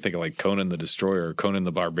makes me think of like Conan the Destroyer or Conan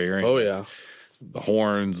the Barbarian. Oh, yeah. The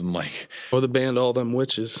horns and like... Or the band All Them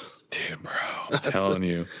Witches. Dude, bro, I'm telling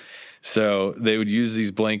you. So they would use these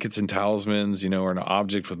blankets and talismans, or an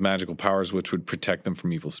object with magical powers which would protect them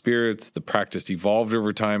from evil spirits. The practice evolved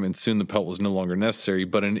over time, and soon the pelt was no longer necessary,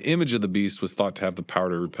 but an image of the beast was thought to have the power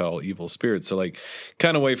to repel evil spirits. So like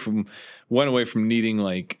went away from needing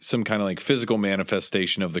like some kind of like physical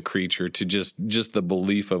manifestation of the creature to just the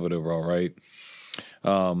belief of it overall, right?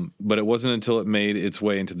 But it wasn't until it made its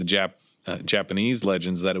way into the Japanese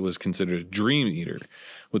legends that it was considered a dream eater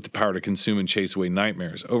with the power to consume and chase away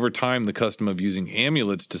nightmares. Over time, the custom of using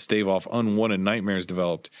amulets to stave off unwanted nightmares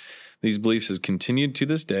developed. These beliefs have continued to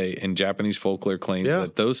this day, and Japanese folklore claims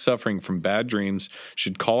that those suffering from bad dreams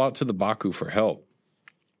should call out to the Baku for help.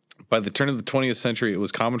 By the turn of the 20th century, it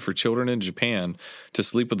was common for children in Japan to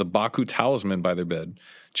sleep with a Baku talisman by their bed.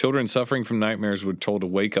 Children suffering from nightmares were told to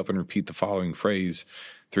wake up and repeat the following phrase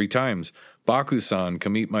 3 times. Baku-san,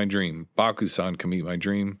 come eat my dream. Baku-san, come eat my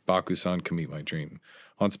dream. Baku-san, come eat my dream.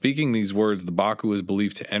 On speaking these words, the Baku was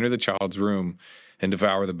believed to enter the child's room and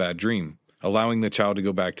devour the bad dream, allowing the child to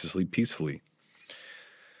go back to sleep peacefully.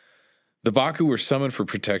 The Baku were summoned for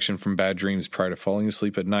protection from bad dreams prior to falling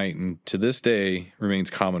asleep at night, and to this day remains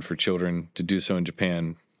common for children to do so in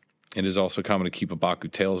Japan. It is also common to keep a Baku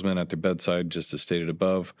talisman at their bedside, just as stated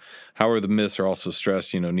above. However, the myths are also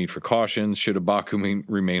stressed, need for caution. Should a Baku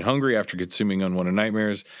remain hungry after consuming unwanted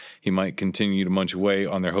nightmares, he might continue to munch away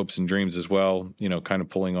on their hopes and dreams as well, kind of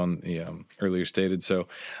pulling on the earlier stated. So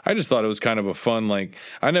I just thought it was kind of a fun,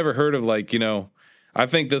 I never heard of I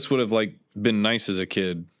think this would have been nice as a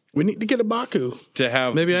kid. We need to get a Baku. To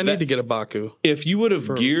have Maybe I need to get a Baku. If you would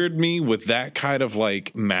have geared me with that kind of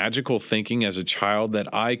magical thinking as a child,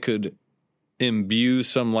 that I could imbue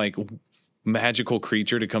some magical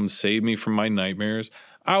creature to come save me from my nightmares,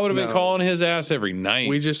 I would have been calling his ass every night.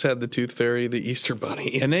 We just had the Tooth Fairy, the Easter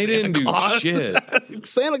Bunny, and they didn't do shit.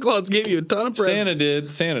 Santa Claus gave you a ton of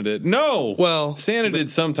presents. Santa did. No. Well, Santa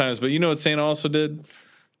did sometimes, but you know what Santa also did?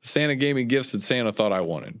 Santa gave me gifts that Santa thought I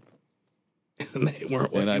wanted. And they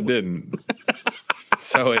weren't what I didn't.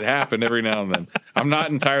 So it happened every now and then. I'm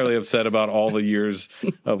not entirely upset about all the years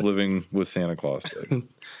of living with Santa Claus.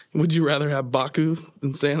 Would you rather have Baku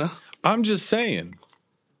than Santa? I'm just saying.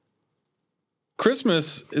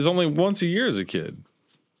 Christmas is only once a year as a kid.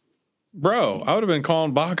 Bro, I would have been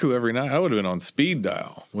calling Baku every night. I would have been on speed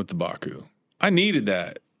dial with the Baku. I needed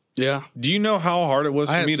that. Yeah. Do you know how hard it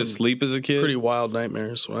was for me to sleep as a kid? Pretty wild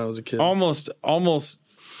nightmares when I was a kid.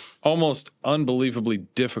 Almost unbelievably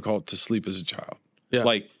difficult to sleep as a child.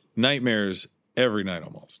 Yeah. Nightmares every night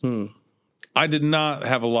almost. I did not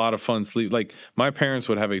have a lot of fun sleep. My parents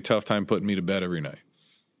would have a tough time putting me to bed every night.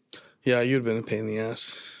 Yeah, you'd have been a pain in the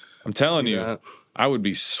ass. I'm telling you, I would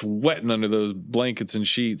be sweating under those blankets and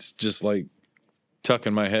sheets, just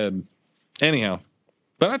tucking my head. Anyhow,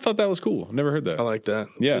 but I thought that was cool. Never heard that. I like that.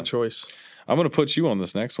 Yeah. Good choice. I'm going to put you on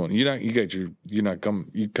this next one. You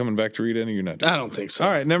coming back to read any? You're not. I don't think so.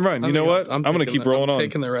 All right, never mind. You know what? I'm going to keep rolling on.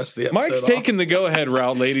 Taking the rest of the episode. Mike's taking the go-ahead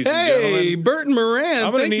route, ladies and gentlemen. Hey, Burton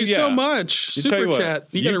Moran, thank you so much. Super chat.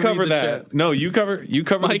 You cover that. Chat. No, you cover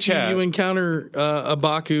the chat. You encounter a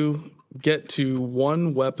Baku, get to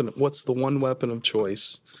one weapon. What's the one weapon of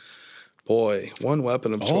choice? Boy, one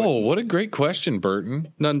weapon of choice. Oh, what a great question,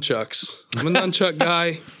 Burton. Nunchucks. I'm a nunchuck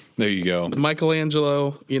guy. There you go.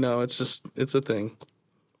 Michelangelo, it's a thing.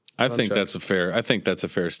 I think that's a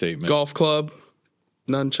fair statement. Golf club,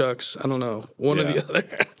 nunchucks, I don't know. One or the other.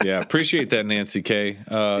 Yeah, appreciate that, Nancy K.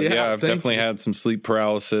 I've definitely had some sleep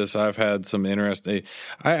paralysis. I've had some interesting.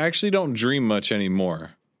 I actually don't dream much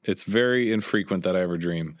anymore. It's very infrequent that I ever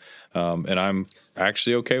dream. And I'm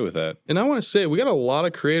actually okay with that. And I want to say, we got a lot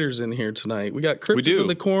of creators in here tonight. We got Cryptus of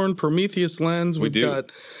the Corn, Prometheus Lens. We've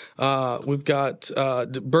got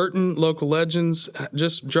Burton, Local Legends,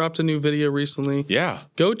 just dropped a new video recently. Yeah.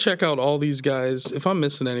 Go check out all these guys. If I'm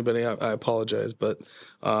missing anybody, I apologize. But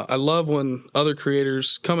I love when other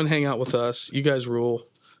creators come and hang out with us. You guys rule.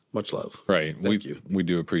 Much love. Right. Thank you. We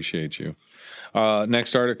do appreciate you.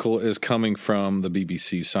 Next article is coming from the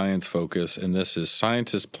BBC Science Focus, and this is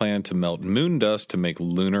Scientists Plan to Melt Moon Dust to Make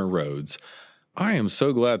Lunar Roads. I am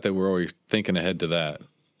so glad that we're always thinking ahead to that.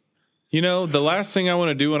 The last thing I want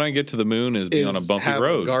to do when I get to the moon is be on a bumpy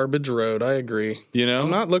road. A garbage road, I agree.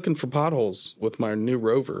 I'm not looking for potholes with my new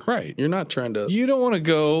rover. Right. You're not trying to... You don't want to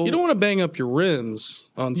go... You don't want to bang up your rims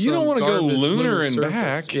on some You don't want to go lunar and surface.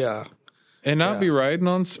 back. Yeah. And not be riding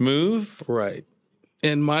on smooth. Right.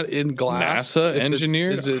 In glass. NASA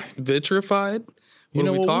engineered. Is it vitrified?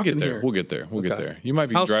 We'll get there. We'll get there. You might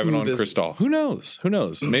be driving on Crystal. Who knows?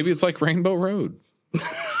 Maybe it's like Rainbow Road.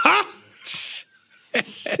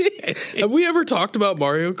 Have we ever talked about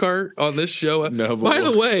Mario Kart on this show? No. By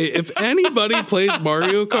the way, if anybody plays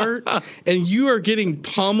Mario Kart and you are getting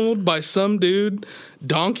pummeled by some dude,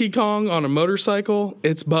 Donkey Kong on a motorcycle,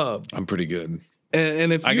 it's Bub. I'm pretty good.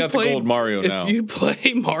 And if I got the gold Mario now. If you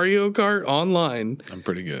play Mario Kart online, I'm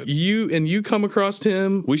pretty good. You come across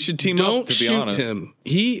him. We should team up, to be honest. Don't shoot him.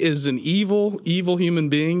 He is an evil human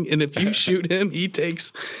being. And if you shoot him, he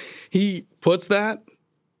puts that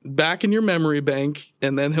back in your memory bank,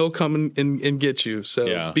 and then he'll come and get you.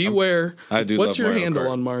 So beware. I do. What's love your Mario handle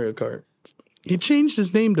Kart. on Mario Kart? He changed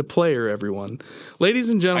his name to Player, everyone. Ladies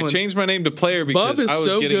and gentlemen. I changed my name to Player Bub because is I was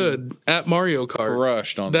so getting good at Mario Kart.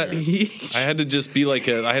 crushed on that there. I had to just be like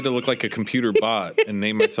I had to look like a computer bot and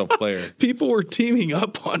name myself Player. People were teaming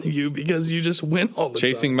up on you because you just win all the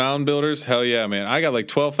Chasing time. mound builders? Hell yeah, man. I got like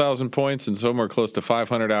 12,000 points and somewhere close to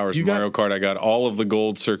 500 hours in Mario Kart. I got all of the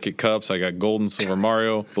gold circuit cups. I got gold and silver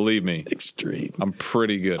Mario. Believe me. Extreme. I'm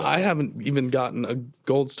pretty good at I it. haven't even gotten a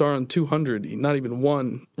gold star on 200, not even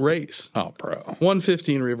one race. Oh, bro.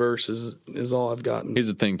 115 reverse is all I've gotten. Here's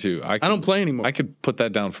the thing, too. I don't play anymore. I could put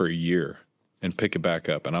that down for a year and pick it back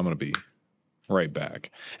up, and I'm going to be right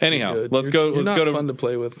back. Anyhow, let's go. You're Let's not go to fun to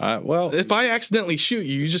play with. Well, if I accidentally shoot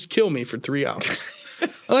you, you just kill me for 3 hours.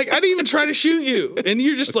 Like, I didn't even try to shoot you, and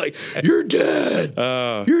you're just like, you're dead.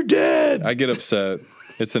 You're dead. I get upset.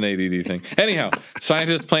 It's an ADD thing. Anyhow,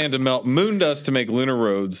 scientists plan to melt moon dust to make lunar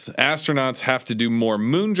roads. Astronauts have to do more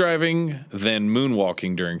moon driving than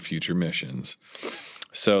moonwalking during future missions.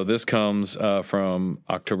 So this comes from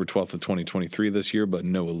October 12th of 2023 this year, but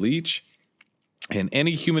Noah Leach. And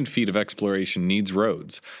any human feat of exploration needs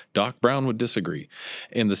roads. Doc Brown would disagree.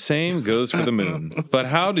 And the same goes for the moon. But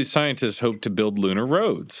how do scientists hope to build lunar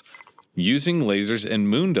roads? Using lasers and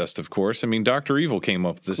moon dust, of course. I mean, Dr. Evil came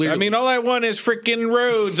up with this. Clearly. I mean, all I want is freaking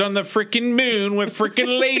roads on the freaking moon with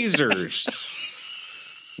freaking lasers.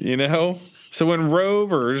 You know? So when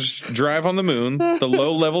rovers drive on the moon, the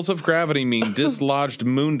low levels of gravity mean dislodged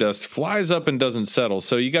moon dust flies up and doesn't settle.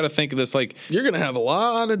 So you got to think of this like you're going to have a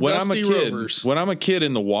lot of dusty rovers. When I'm a kid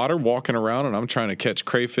in the water walking around and I'm trying to catch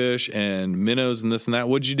crayfish and minnows and this and that,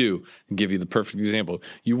 what'd you do? I'll give you the perfect example.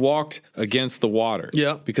 You walked against the water.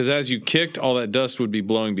 Yeah. Because as you kicked, all that dust would be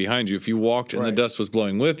blowing behind you. If you walked and the dust was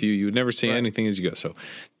blowing with you, you would never see anything as you go. So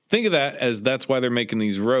think of that as that's why they're making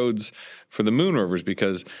these roads for the moon rovers,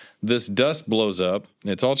 because this dust blows up.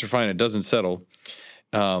 It's ultrafine. It doesn't settle.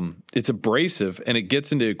 It's abrasive, and it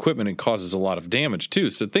gets into equipment and causes a lot of damage, too.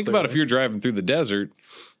 So think about if you're driving through the desert,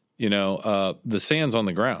 you know, the sand's on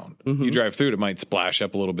the ground. You drive through it, it might splash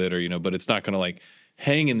up a little bit, or, you know, but it's not going to, like,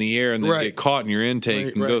 hang in the air and then get caught in your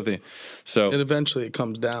intake and go through. So, and eventually it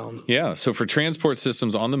comes down. Yeah. So for transport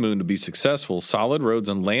systems on the moon to be successful, solid roads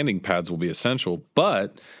and landing pads will be essential,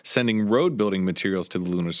 but sending road building materials to the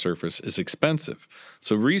lunar surface is expensive.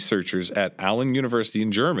 So researchers at Allen University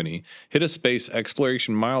in Germany hit a space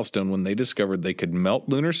exploration milestone when they discovered they could melt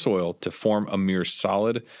lunar soil to form a mere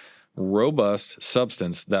solid, robust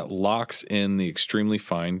substance that locks in the extremely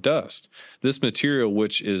fine dust. This material,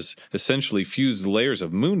 which is essentially fused layers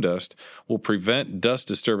of moon dust, will prevent dust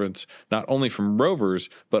disturbance not only from rovers,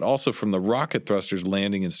 but also from the rocket thrusters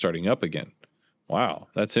landing and starting up again. Wow,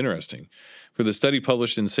 that's interesting. For the study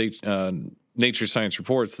published in Nature Science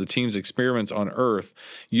Reports, the team's experiments on Earth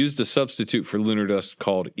used a substitute for lunar dust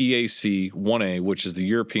called EAC-1A, which is the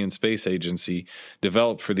European Space Agency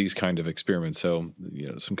developed for these kind of experiments. So,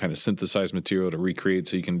 you know, some kind of synthesized material to recreate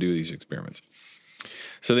so you can do these experiments.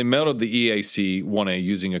 So they melted the EAC-1A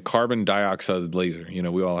using a carbon dioxide laser. You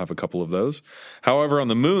know, we all have a couple of those. However, on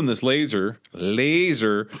the moon, this laser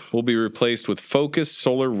will be replaced with focused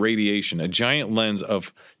solar radiation, a giant lens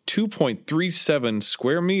of 2.37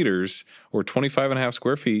 square meters or 25 and a half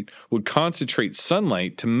square feet would concentrate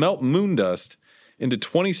sunlight to melt moon dust into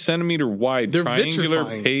 20 centimeter wide triangular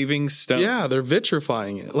paving stones. Yeah, they're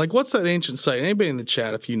vitrifying it. Like, what's that ancient site? Anybody in the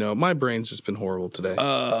chat, if you know? My brain's just been horrible today.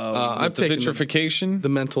 I've taken vitrification? The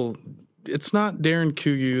mental. It's not Darren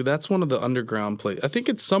Kuyu. That's one of the underground places. I think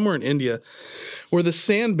it's somewhere in India where the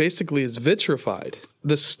sand basically is vitrified.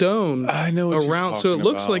 The stone around. So it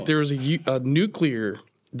looks like there was a nuclear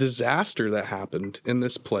disaster that happened in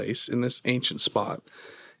this place, in this ancient spot.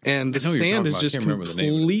 And the sand is just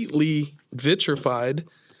completely vitrified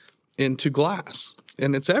into glass.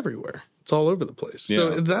 And it's everywhere. It's all over the place. Yeah.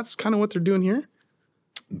 So that's kind of what they're doing here?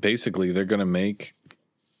 Basically, they're going to make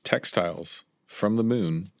textiles from the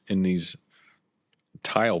moon in these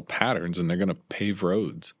tile patterns, and they're going to pave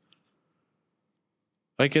roads.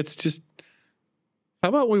 Like, it's just... How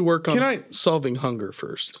about we work on solving hunger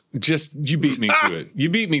first? You beat me to it. You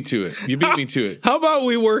beat me to it. How about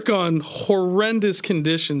we work on horrendous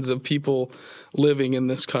conditions of people living in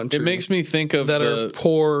this country? It makes me think of are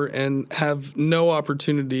poor and have no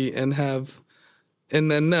opportunity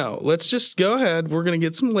let's just go ahead. We're going to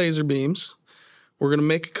get some laser beams. We're going to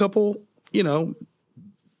make a couple,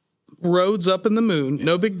 roads up in the moon.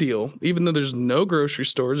 No big deal. Even though there's no grocery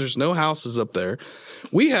stores, there's no houses up there.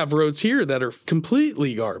 We have roads here that are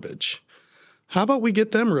completely garbage. How about we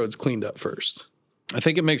get them roads cleaned up first? I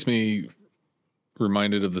think it makes me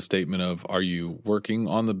reminded of the statement of, are you working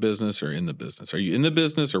on the business or in the business? Are you in the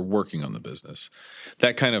business or working on the business?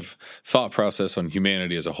 That kind of thought process on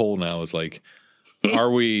humanity as a whole now is like,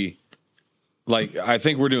 are we, like, I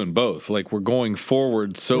think we're doing both. Like, we're going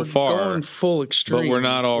forward we're far. Going full extreme. But we're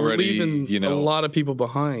not already, we're leaving a lot of people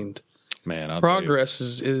behind. Man, progress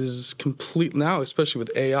is complete now, especially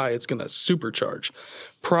with AI. It's going to supercharge.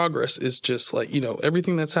 Progress is just like,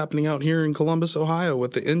 everything that's happening out here in Columbus, Ohio,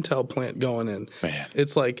 with the Intel plant going in. Man,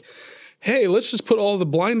 it's like, hey, let's just put all the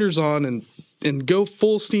blinders on and go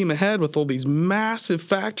full steam ahead with all these massive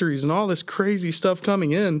factories and all this crazy stuff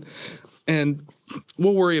coming in, and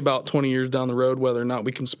we'll worry about 20 years down the road whether or not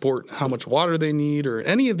we can support how much water they need or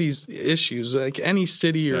any of these issues. Like any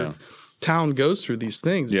city or town goes through these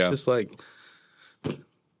things. It's just like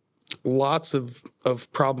lots of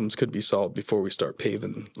problems could be solved before we start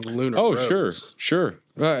paving lunar roads. Sure.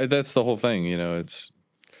 That's the whole thing. It's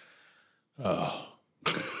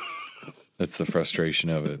that's the frustration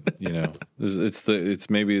of it. It's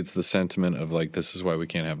maybe the sentiment of like, this is why we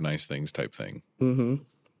can't have nice things type thing. Mm-hmm.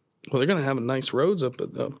 Well, they're gonna have nice roads up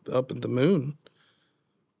at the moon.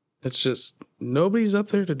 It's just nobody's up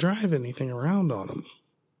there to drive anything around on them.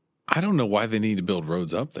 I don't know why they need to build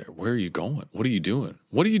roads up there. Where are you going? What are you doing?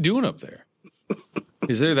 What are you doing up there?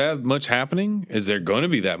 Is there that much happening? Is there going to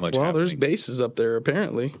be that much happening? Well, there's bases up there,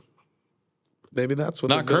 apparently. Maybe that's what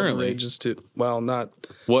not currently rages to. Well, not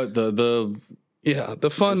what the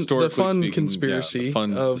fun conspiracy, the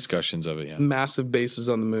fun of discussions of it. Yeah, massive bases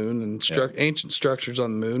on the moon and ancient structures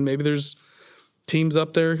on the moon. Maybe there's teams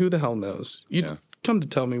up there. Who the hell knows? You come to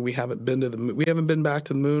tell me we haven't been to the moon. We haven't been back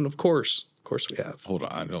to the moon. Of course we have. Hold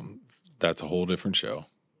on, that's a whole different show.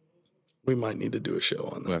 We might need to do a show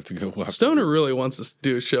on that. We'll have to go. Stoner really wants us to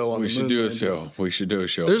do a show on the moon. We should do a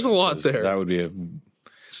show. There's a lot there. That would be a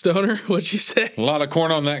Stoner. What'd you say? A lot of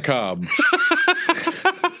corn on that cob.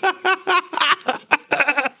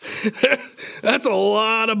 That's a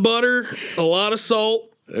lot of butter, a lot of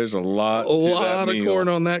salt. There's a lot of corn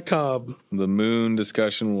on that cob. The moon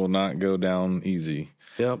discussion will not go down easy.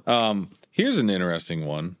 Yep. Here's an interesting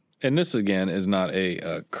one. And this, again, is not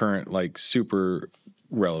a current, like, super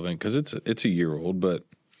relevant because it's a year old, but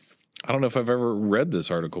I don't know if I've ever read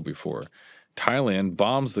this article before. Thailand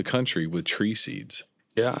bombs the country with tree seeds.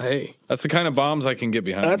 Yeah, hey. That's the kind of bombs I can get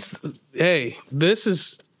behind. This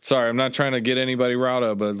is... Sorry, I'm not trying to get anybody riled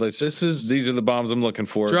up, but these are the bombs I'm looking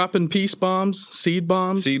for. Dropping peace bombs, seed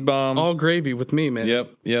bombs. All gravy with me, man.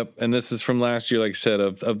 Yep. And this is from last year, like I said,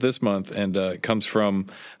 of this month, and it comes from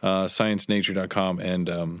ScienceNature.com,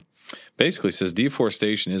 and basically says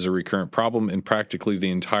deforestation is a recurrent problem in practically the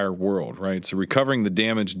entire world, right? So recovering the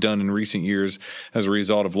damage done in recent years as a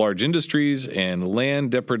result of large industries and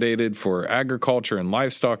land depredated for agriculture and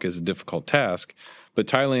livestock is a difficult task. But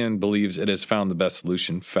Thailand believes it has found the best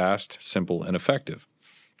solution: fast, simple, and effective.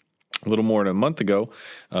 A little more than a month ago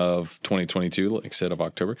of 2022, like I said, of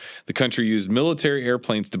October, the country used military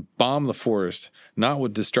airplanes to bomb the forest, not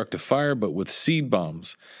with destructive fire, but with seed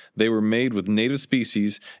bombs. They were made with native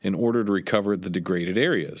species in order to recover the degraded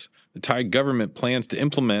areas. The Thai government plans to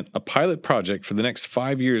implement a pilot project for the next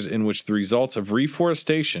 5 years in which the results of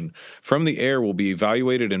reforestation from the air will be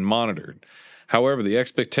evaluated and monitored. However, the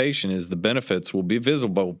expectation is the benefits will be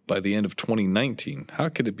visible by the end of 2019. How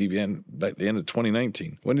could it be by the end of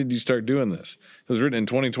 2019? When did you start doing this? It was written in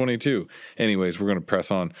 2022. Anyways, we're going to press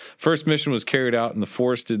on. First mission was carried out in the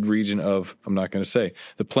forested region of, I'm not going to say.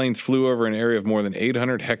 The planes flew over an area of more than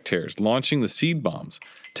 800 hectares, launching the seed bombs.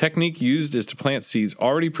 Technique used is to plant seeds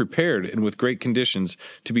already prepared and with great conditions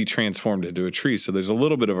to be transformed into a tree. So there's a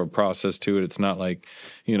little bit of a process to it. It's not like,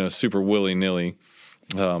 super willy-nilly.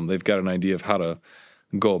 They've got an idea of how to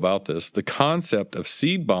go about this. The concept of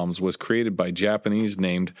seed bombs was created by Japanese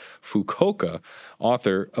named Fukuoka,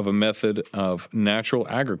 author of a method of natural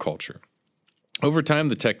agriculture. Over time,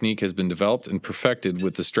 the technique has been developed and perfected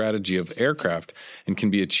with the strategy of aircraft and can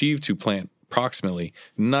be achieved to plant approximately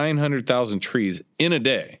 900,000 trees in a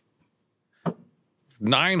day.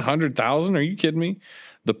 900,000? Are you kidding me?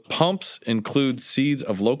 The pumps include seeds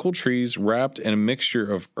of local trees wrapped in a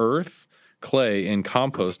mixture of earth, clay, and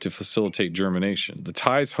compost to facilitate germination. The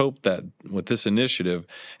Thais hope that with this initiative,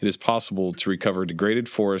 it is possible to recover degraded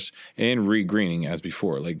forests and regreening as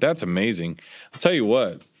before. Like, that's amazing. I'll tell you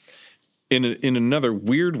what, in another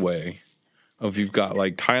weird way of you've got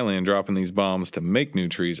like Thailand dropping these bombs to make new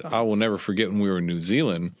trees, I will never forget when we were in New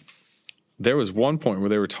Zealand, there was one point where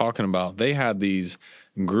they were talking about, they had these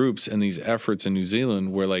groups and these efforts in New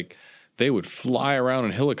Zealand where like they would fly around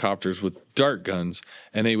in helicopters with dart guns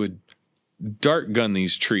and they would dart gun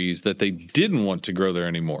these trees that they didn't want to grow there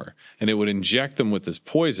anymore, and it would inject them with this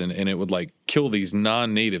poison, and it would like kill these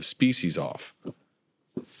non-native species off.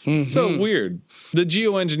 So weird, the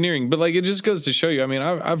geoengineering, but like it just goes to show you. I mean,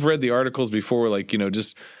 I've read the articles before, like, you know,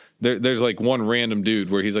 just there's like one random dude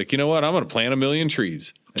where he's like, you know what, I'm going to plant 1 million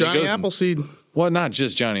trees. And Johnny Appleseed. Well, not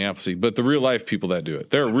just Johnny Appleseed, but the real life people that do it.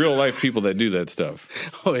 There are real life people that do that stuff.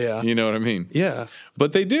 Oh yeah, you know what I mean? Yeah,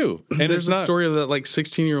 but they do. And there's a story of that like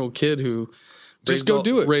 16-year-old kid who just go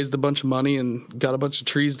do it. Raised a bunch of money and got a bunch of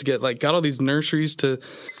trees to get, like, got all these nurseries to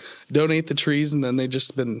donate the trees, and then they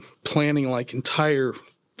just been planting like entire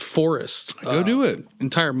forests. Go do it.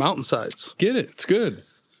 Entire mountainsides. Get it. It's good.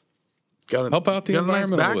 Got to help out the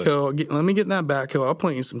environment. Nice backhoe. Let me get in that backhoe. I'll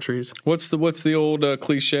plant you some trees. What's the old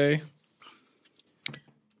cliche?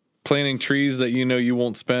 Planting trees that you know you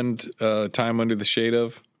won't spend time under the shade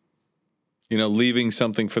of. You know, leaving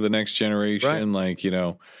something for the next generation. Right. Like, you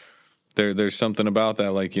know, there's something about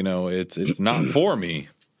that. Like, you know, it's not for me.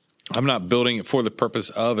 I'm not building it for the purpose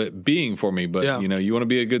of it being for me, but you know, you want to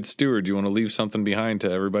be a good steward. You want to leave something behind to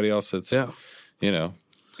everybody else that's, you know,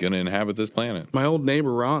 going to inhabit this planet. My old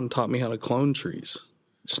neighbor Ron taught me how to clone trees.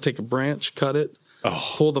 Just take a branch, cut it,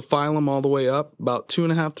 pull the phylum all the way up, about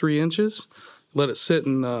 2.5, 3 inches. Let it sit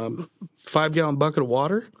in a 5-gallon bucket of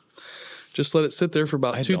water. Just let it sit there for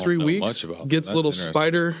about 2-3 weeks. Gets a little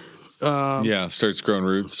spider. Starts growing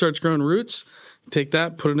roots. Take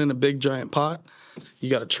that, put it in a big giant pot. You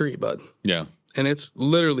got a tree, bud. Yeah. And it's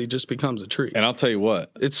literally just becomes a tree. And I'll tell you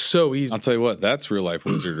what. It's so easy. I'll tell you what. That's real life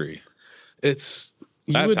wizardry. That's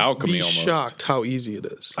alchemy be almost. Shocked how easy it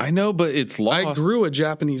is. I know, but it's lost. I grew a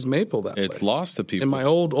Japanese maple that way. It's lost to people. In my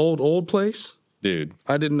old place. Dude.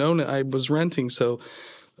 I didn't own it. I was renting, so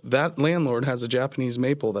that landlord has a Japanese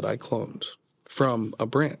maple that I cloned from a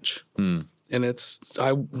branch. And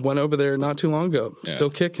I went over there not too long ago. Still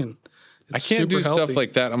kicking. I can't do stuff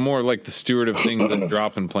like that. I'm more like the steward of things that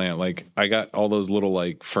drop and plant. Like I got all those little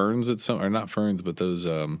like ferns or not ferns, but those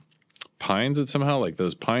pines that somehow, like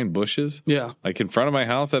those pine bushes. Yeah. Like in front of my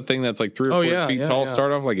house, that thing that's like 3 or 4 feet tall,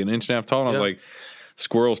 start off like 1.5 inches tall. And I was like,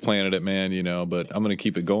 squirrels planted it, man, you know, but I'm going to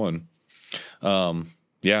keep it going.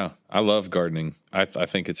 I love gardening. I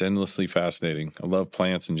think it's endlessly fascinating. I love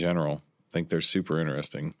plants in general. I think they're super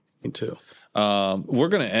interesting. Me too. We're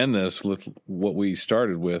going to end this with what we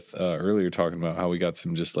started with earlier, talking about how we got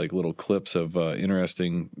some just like little clips of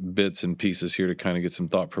interesting bits and pieces here to kind of get some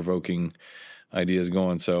thought-provoking ideas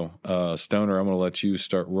going. So, Stoner, I'm going to let you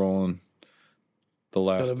start rolling the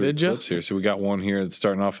last 3 clips here. So we got one here that's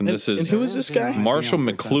starting off, and this is... And who is this guy? Marshall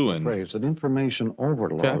McLuhan. Phrase that information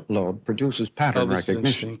overload produces pattern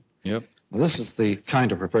recognition. Yep. This is the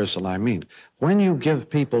kind of reversal I mean. When you give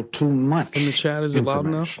people too much in the chat, is it loud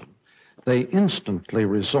enough? They instantly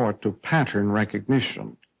resort to pattern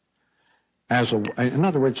recognition, in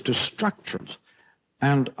other words, to structures.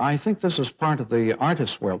 And I think this is part of the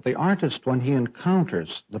artist's world. The artist, when he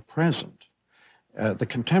encounters the present, the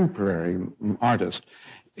contemporary artist,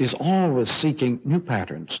 is always seeking new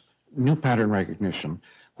patterns, new pattern recognition,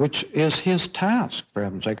 which is his task, for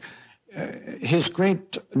heaven's sake. His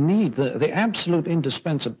great need, the absolute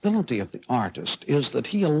indispensability of the artist is that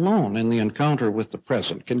he alone, in the encounter with the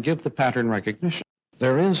present, can give the pattern recognition.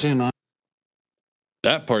 There is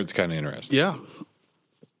that part's kind of interesting. Yeah.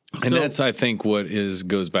 And that's, I think, what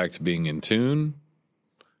goes back to being in tune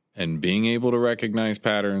and being able to recognize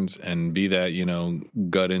patterns and be that, you know,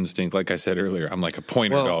 gut instinct. Like I said earlier, I'm like a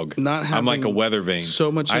pointer dog. I'm like a weather vane.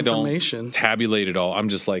 So much information. I don't tabulate it all. I'm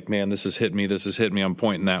just like, man, this has hit me. This has hit me. I'm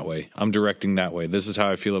pointing that way. I'm directing that way. This is how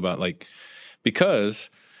I feel about, like, because,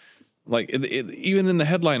 like, even in the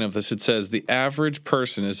headline of this, it says the average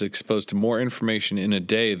person is exposed to more information in a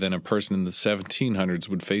day than a person in the 1700s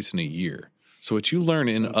would face in a year. So what you learn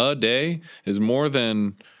in a day is more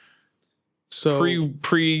than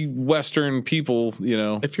pre-Western people, you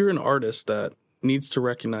know. If you're an artist that needs to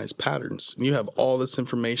recognize patterns and you have all this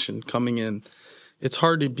information coming in, it's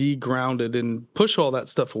hard to be grounded and push all that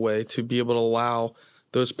stuff away to be able to allow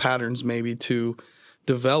those patterns maybe to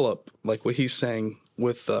develop, like what he's saying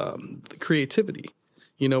with the creativity.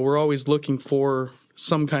 You know, we're always looking for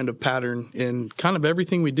some kind of pattern in kind of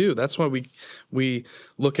everything we do. That's why we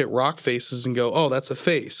look at rock faces and go, oh, that's a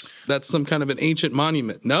face. That's some kind of an ancient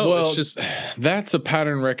monument. No, it's just... That's a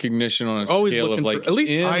pattern recognition on a scale of like at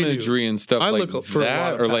least imagery and stuff like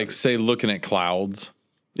that. Or like, say, looking at clouds.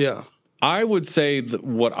 Yeah. I would say that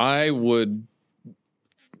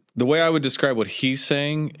the way I would describe what he's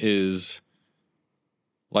saying is,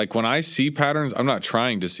 like, when I see patterns, I'm not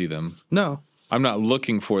trying to see them. No. I'm not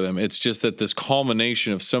looking for them. It's just that this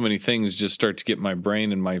culmination of so many things just start to get my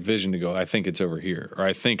brain and my vision to go, I think it's over here, or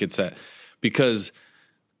I think it's that. because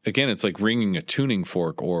again, it's like ringing a tuning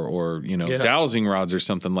fork or dowsing rods or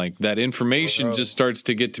something. Like that information just starts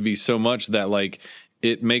to get to be so much that like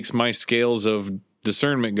it makes my scales of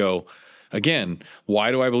discernment go. Again, why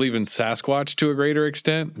do I believe in Sasquatch to a greater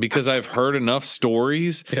extent? Because I've heard enough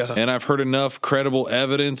stories and I've heard enough credible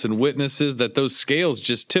evidence and witnesses that those scales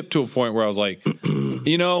just tipped to a point where I was like,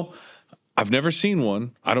 I've never seen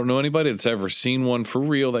one. I don't know anybody that's ever seen one for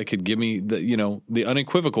real that could give me the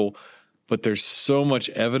unequivocal, but there's so much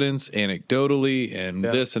evidence anecdotally and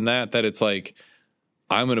this and that it's like,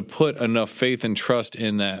 I'm going to put enough faith and trust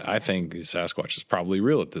in that. I think Sasquatch is probably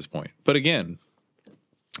real at this point. But again,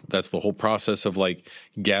 that's the whole process of like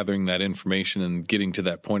gathering that information and getting to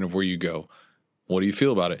that point of where you go, what do you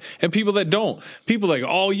feel about it? And people that don't, people like,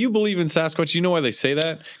 oh, you believe in Sasquatch. You know why they say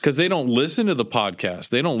that? Because they don't listen to the podcast.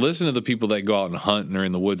 They don't listen to the people that go out and hunt and are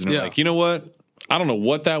in the woods and are like, you know what? I don't know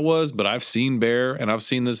what that was, but I've seen bear and I've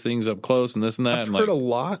seen these things up close and this and that. I've heard a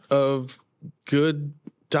lot of good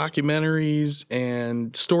documentaries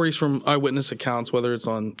and stories from eyewitness accounts, whether it's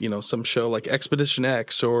on, some show like Expedition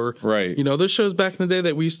X or, those shows back in the day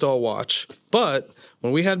that we used to all watch. But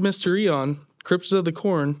when we had Mr. E on, Cryptids of the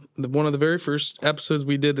Corn, one of the very first episodes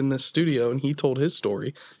we did in this studio, and he told his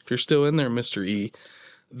story. If you're still in there, Mr. E,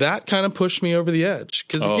 that kind of pushed me over the edge.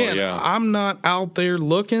 Because I'm not out there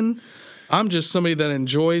looking. I'm just somebody that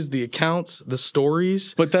enjoys the accounts, the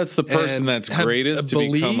stories. But that's the person that's greatest to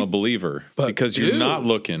become a believer because you're not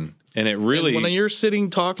looking. And it really... And when you're sitting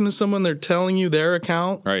talking to someone, they're telling you their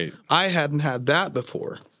account. Right. I hadn't had that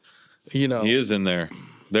before. He is in there.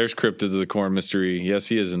 There's Cryptids of the Corn, Mr. E. Yes,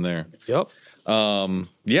 he is in there. Yep.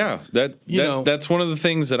 That's one of the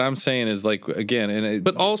things that I'm saying is like, again,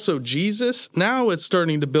 but also Jesus, now it's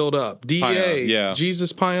starting to build up. DA,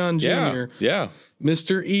 Jesus Pion Jr.,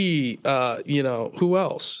 Mr. E, who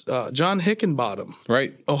else? John Hickenbottom.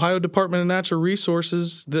 Right. Ohio Department of Natural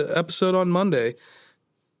Resources, the episode on Monday.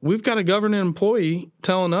 We've got a government employee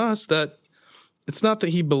telling us that it's not that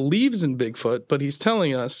he believes in Bigfoot, but he's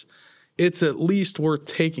telling us it's at least worth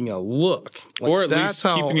taking a look. Or at least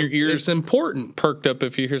keeping your ears important. Perked up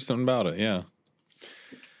if you hear something about it, yeah.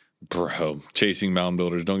 Bro, chasing mound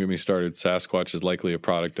builders. Don't get me started. Sasquatch is likely a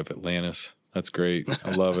product of Atlantis. That's great.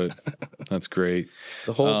 I love it. That's great.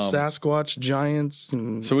 The whole Sasquatch giants.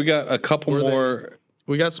 And so we got a couple more.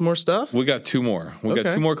 We got some more stuff? We got two more. We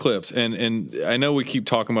got two more clips. And I know we keep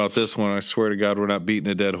talking about this one. I swear to God, we're not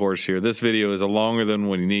beating a dead horse here. This video is a longer than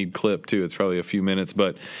what you need clip, too. It's probably a few minutes.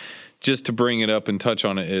 But just to bring it up and touch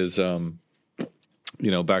on it is,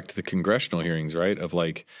 back to the congressional hearings, right? Of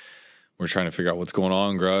like, we're trying to figure out what's going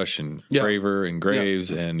on, Grush and Graver and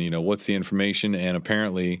Graves, and what's the information. And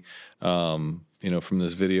apparently, from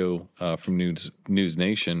this video from News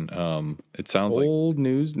Nation, it sounds like Old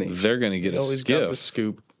News Nation. They're going to get a skiff. Got the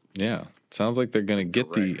scoop. Yeah, sounds like they're going to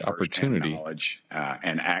get the opportunity, knowledge,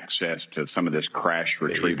 and access to some of this crash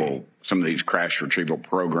retrieval, some of these crash retrieval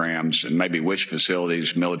programs, and maybe which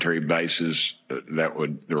facilities, military bases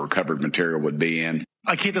the recovered material would be in.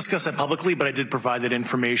 I can't discuss that publicly, but I did provide that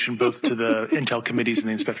information both to the intel committees and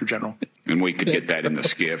the Inspector General. And we could get that in the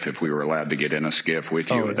skiff if we were allowed to get in a skiff with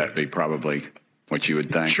you. Would that be probably what you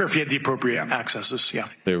would think? Sure, if you had the appropriate accesses,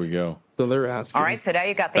 There we go. So they're asking. All right, so now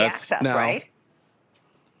you got the access, right?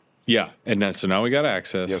 Yeah, and so now we got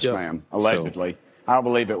access. Yes, ma'am. Allegedly. I'll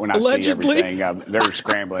believe it when I see everything. They're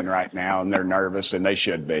scrambling right now, and they're nervous, and they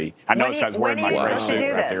should be. I noticed I was wearing my gray suit right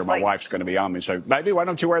there. My wife's going to be on me. So, baby, why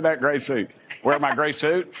don't you wear that gray suit? Wear my gray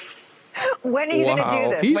suit. When are you going to do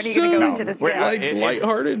this? He's when are you going to go into the skiff?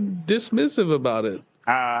 Lighthearted, dismissive about it.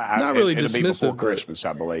 Not really it'll dismissive. Be before Christmas,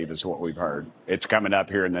 I believe, is what we've heard. It's coming up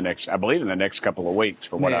here in the next couple of weeks,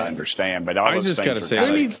 from what I understand. But I just got to say,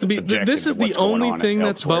 there needs to be. This is the only thing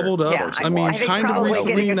that's bubbled up. Yeah, I mean, kind of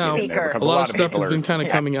recently now, a lot of stuff has been kind of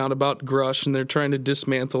coming out about Grush, and they're trying to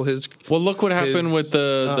dismantle his. Well, look what happened with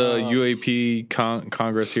the UAP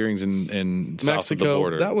Congress hearings in Mexico. South of the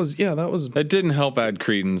border. That was. It didn't help add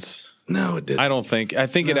credence. No, it didn't. I don't think. I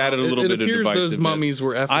think it added a little bit of divisiveness. Those mummies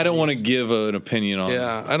were effigies. I don't want to give an opinion on.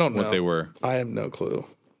 I don't know what they were. I have no clue.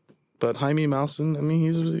 But Jaime Maussan, I mean, he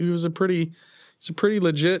was a pretty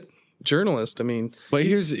legit journalist. I mean, but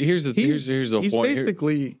here's the point.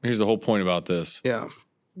 Basically, here's the whole point about this. Yeah.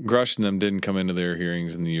 Grush and them didn't come into their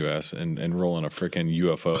hearings in the U.S. and roll in a freaking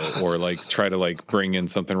UFO or like try to like bring in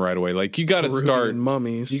something right away. Like you got to start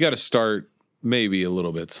mummies. You got to start maybe a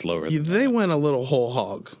little bit slower. They went a little whole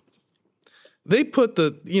hog. They put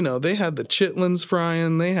they had the chitlins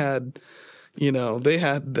frying. They had, You know, they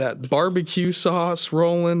had that barbecue sauce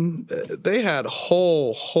rolling. They had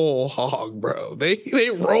whole hog, bro. They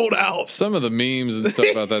rolled out. Some of the memes and stuff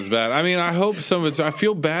about that's bad. I mean, I hope some of it's. I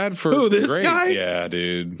feel bad for who, this guy? Yeah,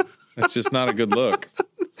 dude. That's just not a good look.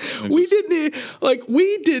 We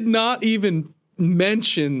did not even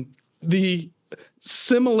mention the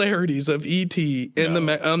similarities of E.T.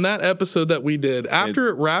 on that episode that we did. After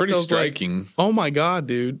it wrapped, I was striking. Like, "Oh my god,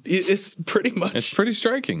 dude! It's pretty much. It's pretty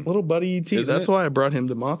striking, little buddy E.T." That's why I brought him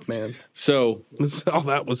to Mothman. So all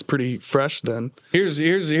that was pretty fresh then.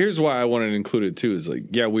 Here's why I wanted to include it too. Is like,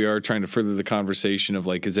 yeah, we are trying to further the conversation of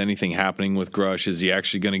like, is anything happening with Grush? Is he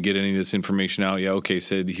actually going to get any of this information out? Yeah, okay,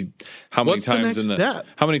 Sid. How many times in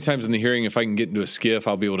the hearing, if I can get into a skiff,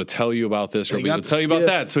 I'll be able to tell you about this, or I'll be able to tell you about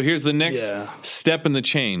that. So here's the next step in the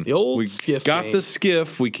chain. The old skiff got game. The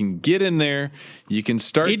skiff. We can get in there. You can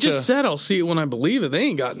start. He just said, "I'll see it when I believe it." They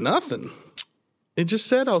ain't got nothing. It just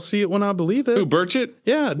said, "I'll see it when I believe it." Who, Burchett?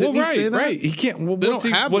 Yeah, didn't he say that? Right. He can't. Well,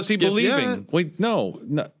 what's he believing? Yet. Wait, no,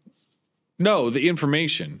 the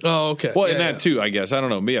information. Oh, okay. Well, and that too, I guess. I don't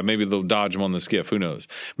know. Yeah, maybe they'll dodge him on the skiff. Who knows?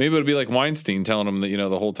 Maybe it'll be like Weinstein telling him that, you know,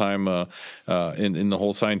 the whole time in the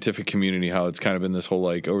whole scientific community, how it's kind of been this whole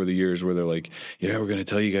like over the years where they're like, yeah, we're going to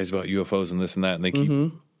tell you guys about UFOs and this and that, and they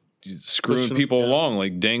keep screwing people along,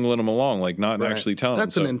 like dangling them along, like not actually telling them.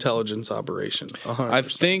 That's an intelligence operation.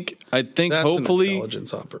 100%. I think that's hopefully an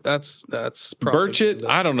intelligence that's Burchett.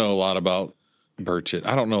 I don't know a lot about Burchett.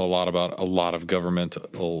 I don't know a lot about a lot of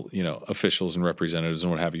governmental, you know, officials and representatives and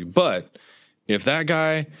what have you. But if that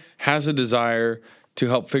guy has a desire to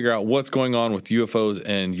help figure out what's going on with UFOs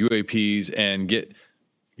and UAPs and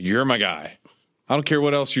you're my guy. I don't care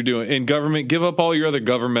what else you're doing. In government, give up all your other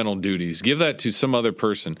governmental duties. Give that to some other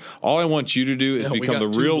person. All I want you to do is become the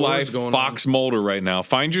real-life Fox Mulder right now.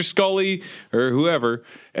 Find your Scully or whoever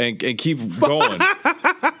and keep going.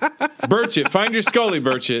 Burchett, find your Scully,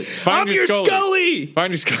 Burchett. Find your Scully.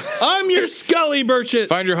 Find your Scully. I'm your Scully, Burchett.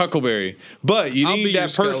 Find your Huckleberry. But you need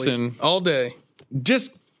that person all day.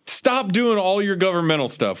 Just stop doing all your governmental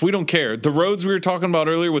stuff. We don't care. The roads we were talking about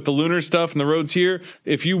earlier with the lunar stuff and the roads here,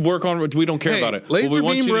 if you work on it, we don't care about it. Laser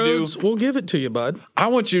beam roads, we'll give it to you, bud. I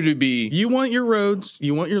want you to be... You want your roads,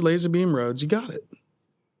 you want your laser beam roads, you got it.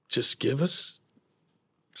 Just give us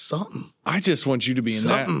something. I just want you to be in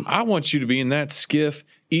that. I want you to be in that skiff,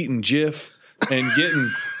 eating Jif and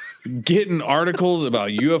getting articles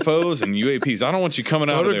about UFOs and UAPs. I don't want you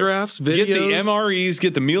coming out of there. Photographs, videos. Get the MREs,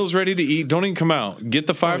 get the meals ready to eat. Don't even come out. Get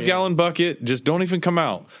the 5-gallon bucket. Just don't even come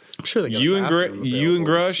out. I'm sure they got you and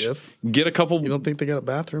Grush, get a couple. You don't think they got a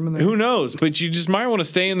bathroom in there? Who knows? But you just might want to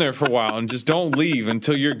stay in there for a while and just don't leave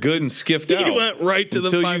until you're good and skiffed out. He went right to the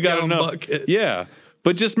 5-gallon bucket. Yeah.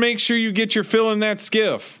 But just make sure you get your fill in that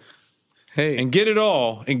skiff. Hey. And get it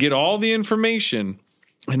all and get all the information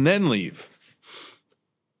and then leave.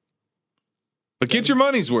 But get your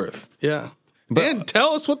money's worth. Yeah. And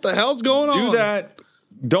tell us what the hell's going on. Do that.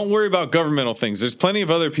 Don't worry about governmental things. There's plenty of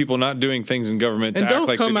other people not doing things in government to act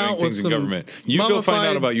like they're doing things in government. You go find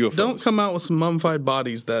out about UFOs. Don't come out with some mummified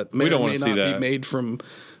bodies that may or may not be made from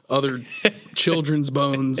other children's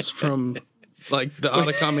bones from like the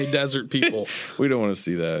Atacama Desert people. We don't want to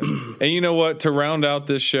see that. And you know what? To round out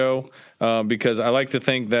this show, because I like to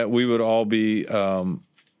think that we would all be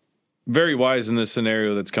very wise in this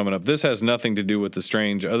scenario that's coming up. This has nothing to do with the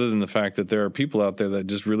strange, other than the fact that there are people out there that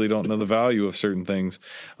just really don't know the value of certain things.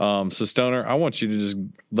 So Stoner, I want you to just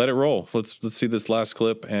let it roll. Let's see this last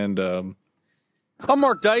clip. And I'm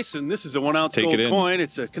Mark Dyson. This is a 1-ounce gold coin.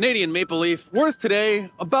 It's a Canadian maple leaf worth today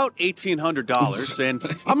about $1,800.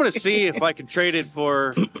 And I'm going to see if I can trade it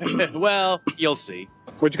for, well, you'll see.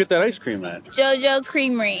 Where'd you get that ice cream at? JoJo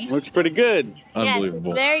Creamery. Looks pretty good.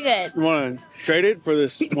 Unbelievable. Yes, very good. You want to trade it for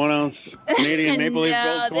this 1-ounce Canadian maple leaf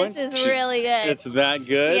gold coin? No, this is really good. It's that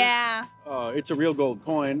good? Yeah. It's a real gold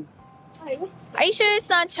coin. Are you sure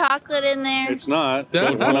it's not chocolate in there? It's not.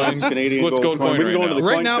 Gold coin. Canadian What's gold coin right now?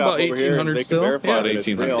 Right now about 1,800 still. Yeah,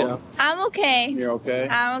 1,800. Yeah. I'm okay. You're okay?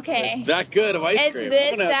 I'm okay. It's that good of ice cream.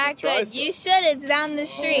 It's that good. You should. It's down the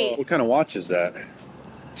street. What kind of watch is that?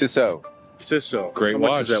 Tissot. Great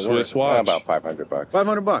watch. Swiss watch. About $500.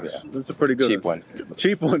 $500. Yeah. That's a pretty good cheap one.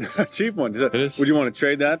 Cheap one. Cheap one. Would you want to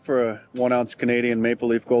trade that for a 1-ounce Canadian maple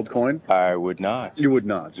leaf gold coin? I would not. You would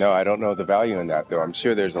not. No, I don't know the value in that though. I'm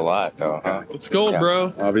sure there's a lot though. Huh? It's gold,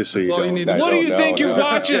 bro. Obviously, that's all you need. What do you think your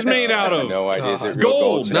watch is made out of? No idea. Is it real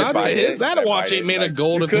gold? Not that watch ain't made of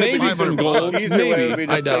gold. Maybe some gold. Maybe.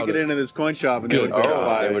 I doubt it. Take it into this coin shop and they would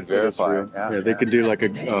verify. They would verify. Yeah, they could do like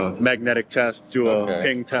a magnetic test, do a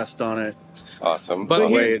ping test on it. Awesome. But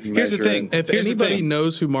here's the thing. If anybody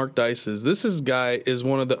knows who Mark Dice is, guy is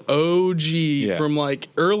one of the OG from like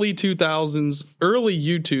early 2000s, early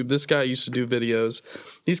YouTube. This guy used to do videos.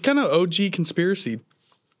 He's kind of OG conspiracy.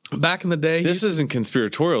 Back in the day. This isn't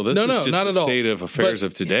conspiratorial. This is just not the at all. state of affairs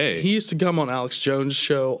of today. He used to come on Alex Jones'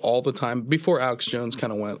 show all the time. Before Alex Jones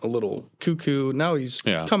kind of went a little cuckoo. Now he's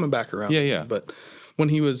coming back around. Yeah. But when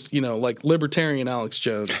he was, like libertarian Alex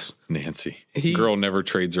Jones. Nancy. Girl never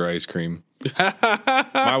trades her ice cream.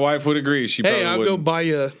 My wife would agree. She probably I'll wouldn't. go buy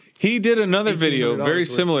you. He did another video very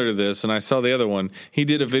similar to this, and I saw the other one. He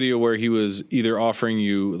did a video where he was either offering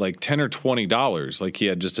you like $10 or $20. Like he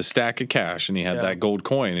had just a stack of cash, and he had that gold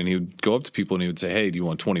coin, and he would go up to people and he would say, "Hey, do you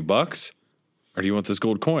want $20 or do you want this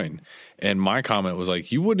gold coin?" And my comment was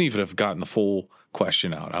like, "You wouldn't even have gotten the full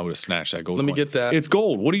question out. I would have snatched that gold coin. Let me get that. It's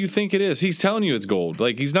gold. What do you think it is? He's telling you it's gold.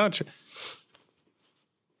 Like he's not.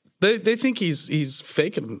 They think he's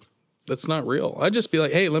faking. That's not real. I'd just be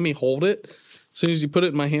like, hey, let me hold it. As soon as you put it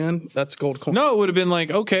in my hand, that's a gold coin. No, it would have been like,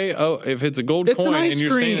 okay, if it's a gold coin and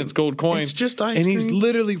you're saying it's gold coin. It's just ice cream. And he's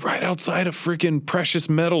literally right outside a freaking precious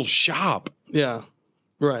metals shop. Yeah,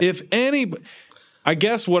 right. If any, I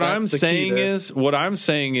guess what I'm saying is,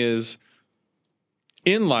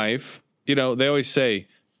 in life, they always say,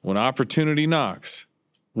 when opportunity knocks,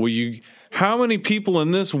 how many people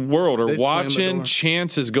in this world are watching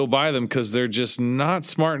chances go by them because they're just not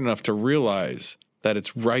smart enough to realize that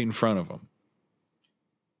it's right in front of them?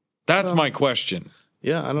 That's my question.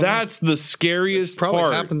 Yeah, I don't know. That's the scariest part.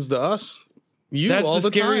 Probably happens to us. That's all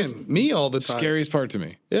the time. Me all the time. Scariest part to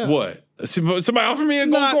me. Yeah. What? Somebody offer me a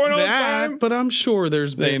gold coin all the time? But I'm sure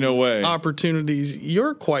there's been no way. opportunities.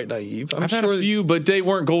 You're quite naive. I've had a few, but they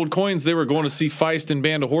weren't gold coins. They were going to see Feist and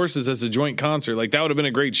Band of Horses as a joint concert. Like, that would have been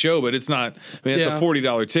a great show, but it's not. I mean, it's a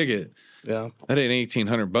 $40 ticket. Yeah. That ain't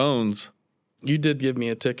 1,800 bones. You did give me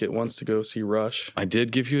a ticket once to go see Rush. I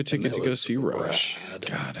did give you a ticket to go see Rush.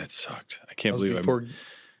 God, that sucked. I can't believe it.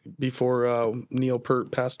 Before Neil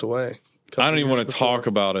Peart passed away. I don't even want to talk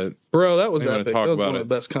about it. Bro, that was epic. That was one of the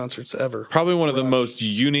best concerts ever. Probably one of the most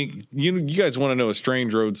unique. You guys want to know a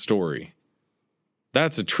Strange Road story?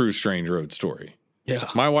 That's a true Strange Road story.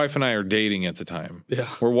 Yeah. My wife and I are dating at the time. Yeah.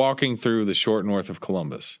 We're walking through the short north of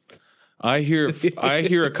Columbus. I hear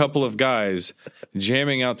a couple of guys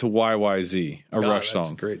jamming out to YYZ, a Rush song.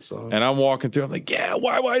 That's a great song. And I'm walking through. I'm like, yeah,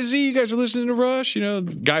 YYZ, you guys are listening to Rush?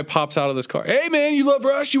 Guy pops out of this car. Hey, man, you love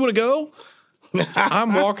Rush? You want to go?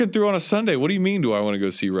 I'm walking through on a Sunday. What do you mean do I want to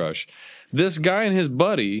go see Rush? This guy and his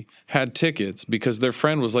buddy had tickets because their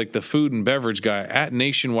friend was like the food and beverage guy at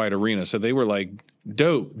Nationwide Arena. So they were like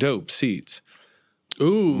dope seats.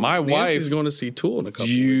 Ooh, my Nancy's wife going to see Tool in a couple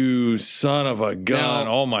weeks. You son of a gun.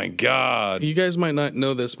 Oh, my God. You guys might not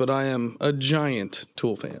know this, but I am a giant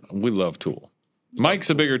Tool fan. We love Tool. Mike's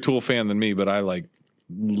a bigger Tool fan than me, but I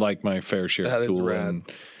like my fair share of Tool. And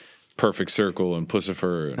Perfect Circle and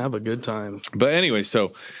Pussifer. Have a good time. But anyway,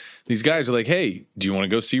 so these guys are like, hey, do you want to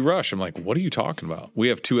go see Rush? I'm like, what are you talking about? We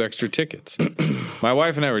have 2 extra tickets. My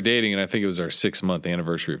wife and I were dating, and I think it was our 6-month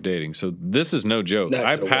anniversary of dating. So this is no joke.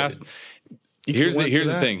 I passed... Here's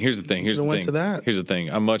the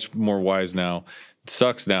thing. I'm much more wise now. It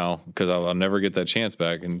sucks now because I'll never get that chance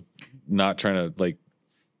back, and not trying to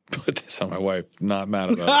put this on my wife. Not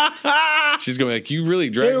mad about it. She's gonna be like, you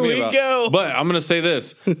really dragged me about. Go. But I'm gonna say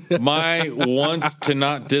this: my want to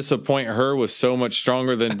not disappoint her was so much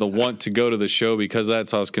stronger than the want to go to the show because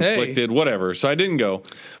that's how I was conflicted. Whatever. So I didn't go.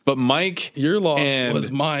 But Mike, your loss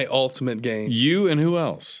was my ultimate gain. You and who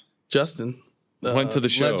else? Justin. Went to the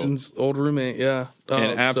show. Legends, old roommate, yeah.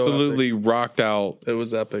 And absolutely rocked out. It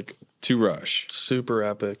was epic. To Rush. Super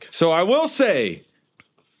epic. So I will say...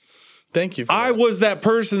 Thank you for I was that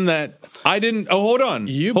person that I didn't... Oh, hold on.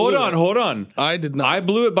 Hold on. I did not. I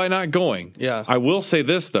blew it by not going. Yeah. I will say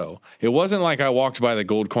this, though. It wasn't like I walked by the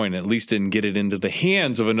gold coin and at least didn't get it into the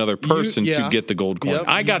hands of another person to get the gold coin. Yep.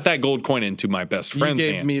 I got that gold coin into my best friend's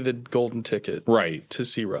hand. You gave me the golden ticket. Right. To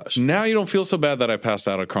see Rush. Now you don't feel so bad that I passed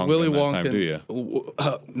out at Kronk that time, do you?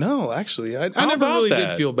 No, actually. I never really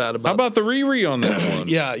did feel bad about it. How about the Riri on that one?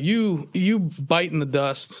 Yeah, you biting the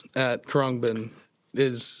dust at Krongbin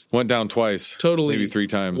went down twice, totally maybe 3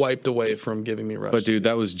 times, wiped away from giving me Rush. But dude,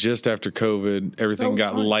 that was just after COVID. Everything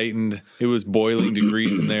got lightened. It was boiling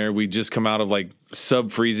degrees in there. We just come out of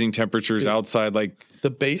sub-freezing temperatures outside. The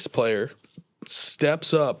bass player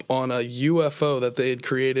steps up on a UFO that they had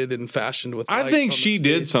created and fashioned with lights. I think she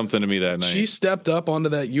did something to me that night. She stepped up onto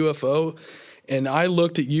that UFO, and I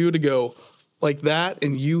looked at you to go like that,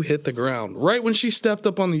 and you hit the ground right when she stepped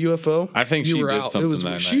up on the UFO. I think she did something that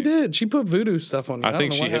night. She did. She put voodoo stuff on you. I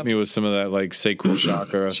think she hit me with some of that sacral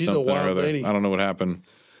chakra or She's something a wild or other. lady. I don't know what happened.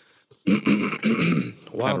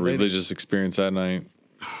 Wow, had a religious experience that night.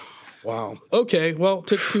 Wow. Okay, well,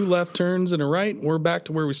 took 2 left turns and a right. We're back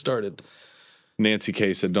to where we started. Nancy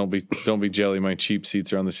K said, "Don't be jelly. My cheap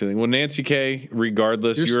seats are on the ceiling." Well, Nancy K,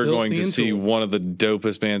 regardless, you're going to see one of the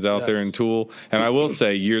dopest bands out there in Tool. And I will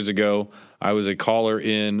say, years ago, I was a caller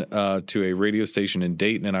in to a radio station in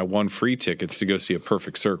Dayton, and I won free tickets to go see a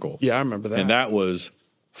Perfect Circle. Yeah, I remember that. And that was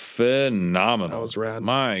phenomenal. That was rad.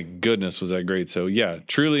 My goodness, was that great. So, yeah,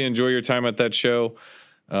 truly enjoy your time at that show.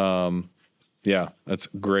 Yeah, that's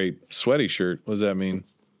great. Sweaty shirt. What does that mean?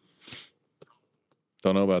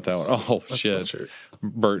 Don't know about that one. Oh, that's shit.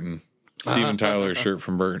 Burton. Steven Tyler shirt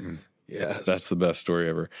from Burton. Yes. That's the best story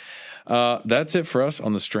ever. That's it for us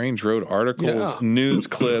on the Strange Road articles, news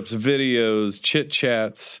clips, videos, chit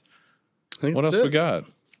chats. What else we got?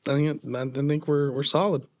 I think we're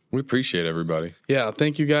solid. We appreciate everybody. Yeah,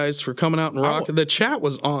 thank you guys for coming out and rocking. The chat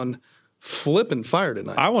was on flipping fire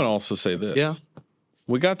tonight. I want to also say this. Yeah.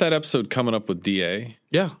 We got that episode coming up with DA.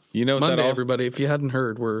 Yeah. You know what Monday, that also, everybody, if you hadn't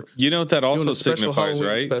heard, you know what that also signifies, Halloween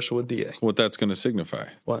right? Special with DA. What that's going to signify.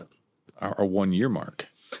 What? Our 1 year mark.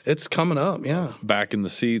 It's coming up, yeah. Back in the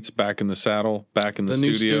seats, back in the saddle, back in the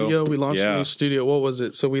studio. New studio. We launched a new studio. What was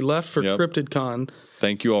it? So we left for CryptidCon.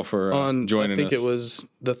 Thank you all for joining us. I think it was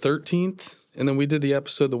the 13th, and then we did the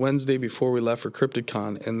episode the Wednesday before we left for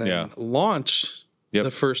CryptidCon, and then launched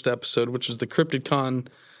the first episode, which was the CryptidCon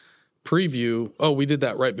preview. Oh, we did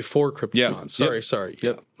that right before CryptidCon. Sorry.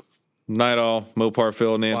 Yep. Night All, Mopar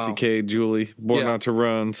Phil, Nancy K, Julie, Born Not to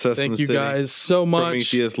Run, Cessna Thank you City, guys so much.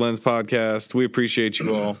 Prometheus Lens Podcast. We appreciate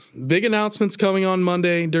you all. Big announcements coming on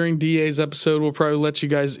Monday during DA's episode. We'll probably let you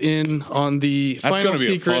guys in on the final secret. That's going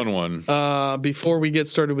to be a fun one. Before we get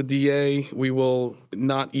started with DA, we will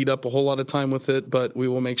not eat up a whole lot of time with it, but we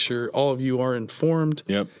will make sure all of you are informed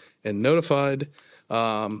and notified.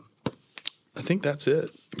 I think that's it.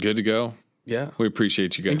 Good to go. Yeah. We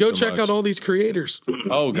appreciate you guys. And go check out all these creators.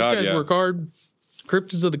 Oh, God, these guys work hard.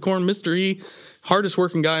 Cryptids of the Corn, Mr. E, hardest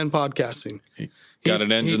working guy in podcasting. Got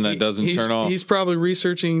an engine that doesn't turn off. He's probably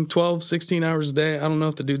researching 12, 16 hours a day. I don't know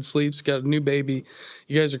if the dude sleeps. Got a new baby.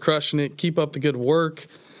 You guys are crushing it. Keep up the good work.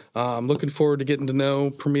 Looking forward to getting to know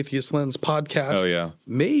Prometheus Lens Podcast. Oh, yeah.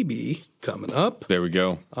 Maybe coming up. There we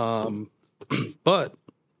go. But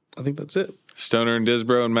I think that's it. Stoner and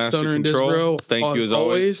Disbro and Master Control. Thank you as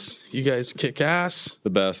always. You guys kick ass. The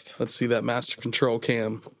best. Let's see that Master Control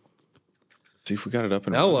cam. See if we got it up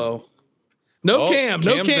and Hello. No cam.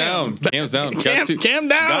 No cam. Cam's down. Cam down.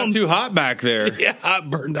 Got too hot back there. Yeah,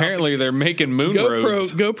 burned out. Apparently they're making moon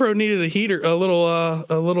roads. GoPro needed a heater, a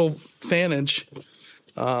little fanage.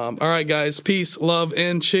 All right, guys. Peace, love,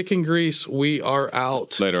 and chicken grease. We are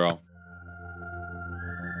out. Later, all.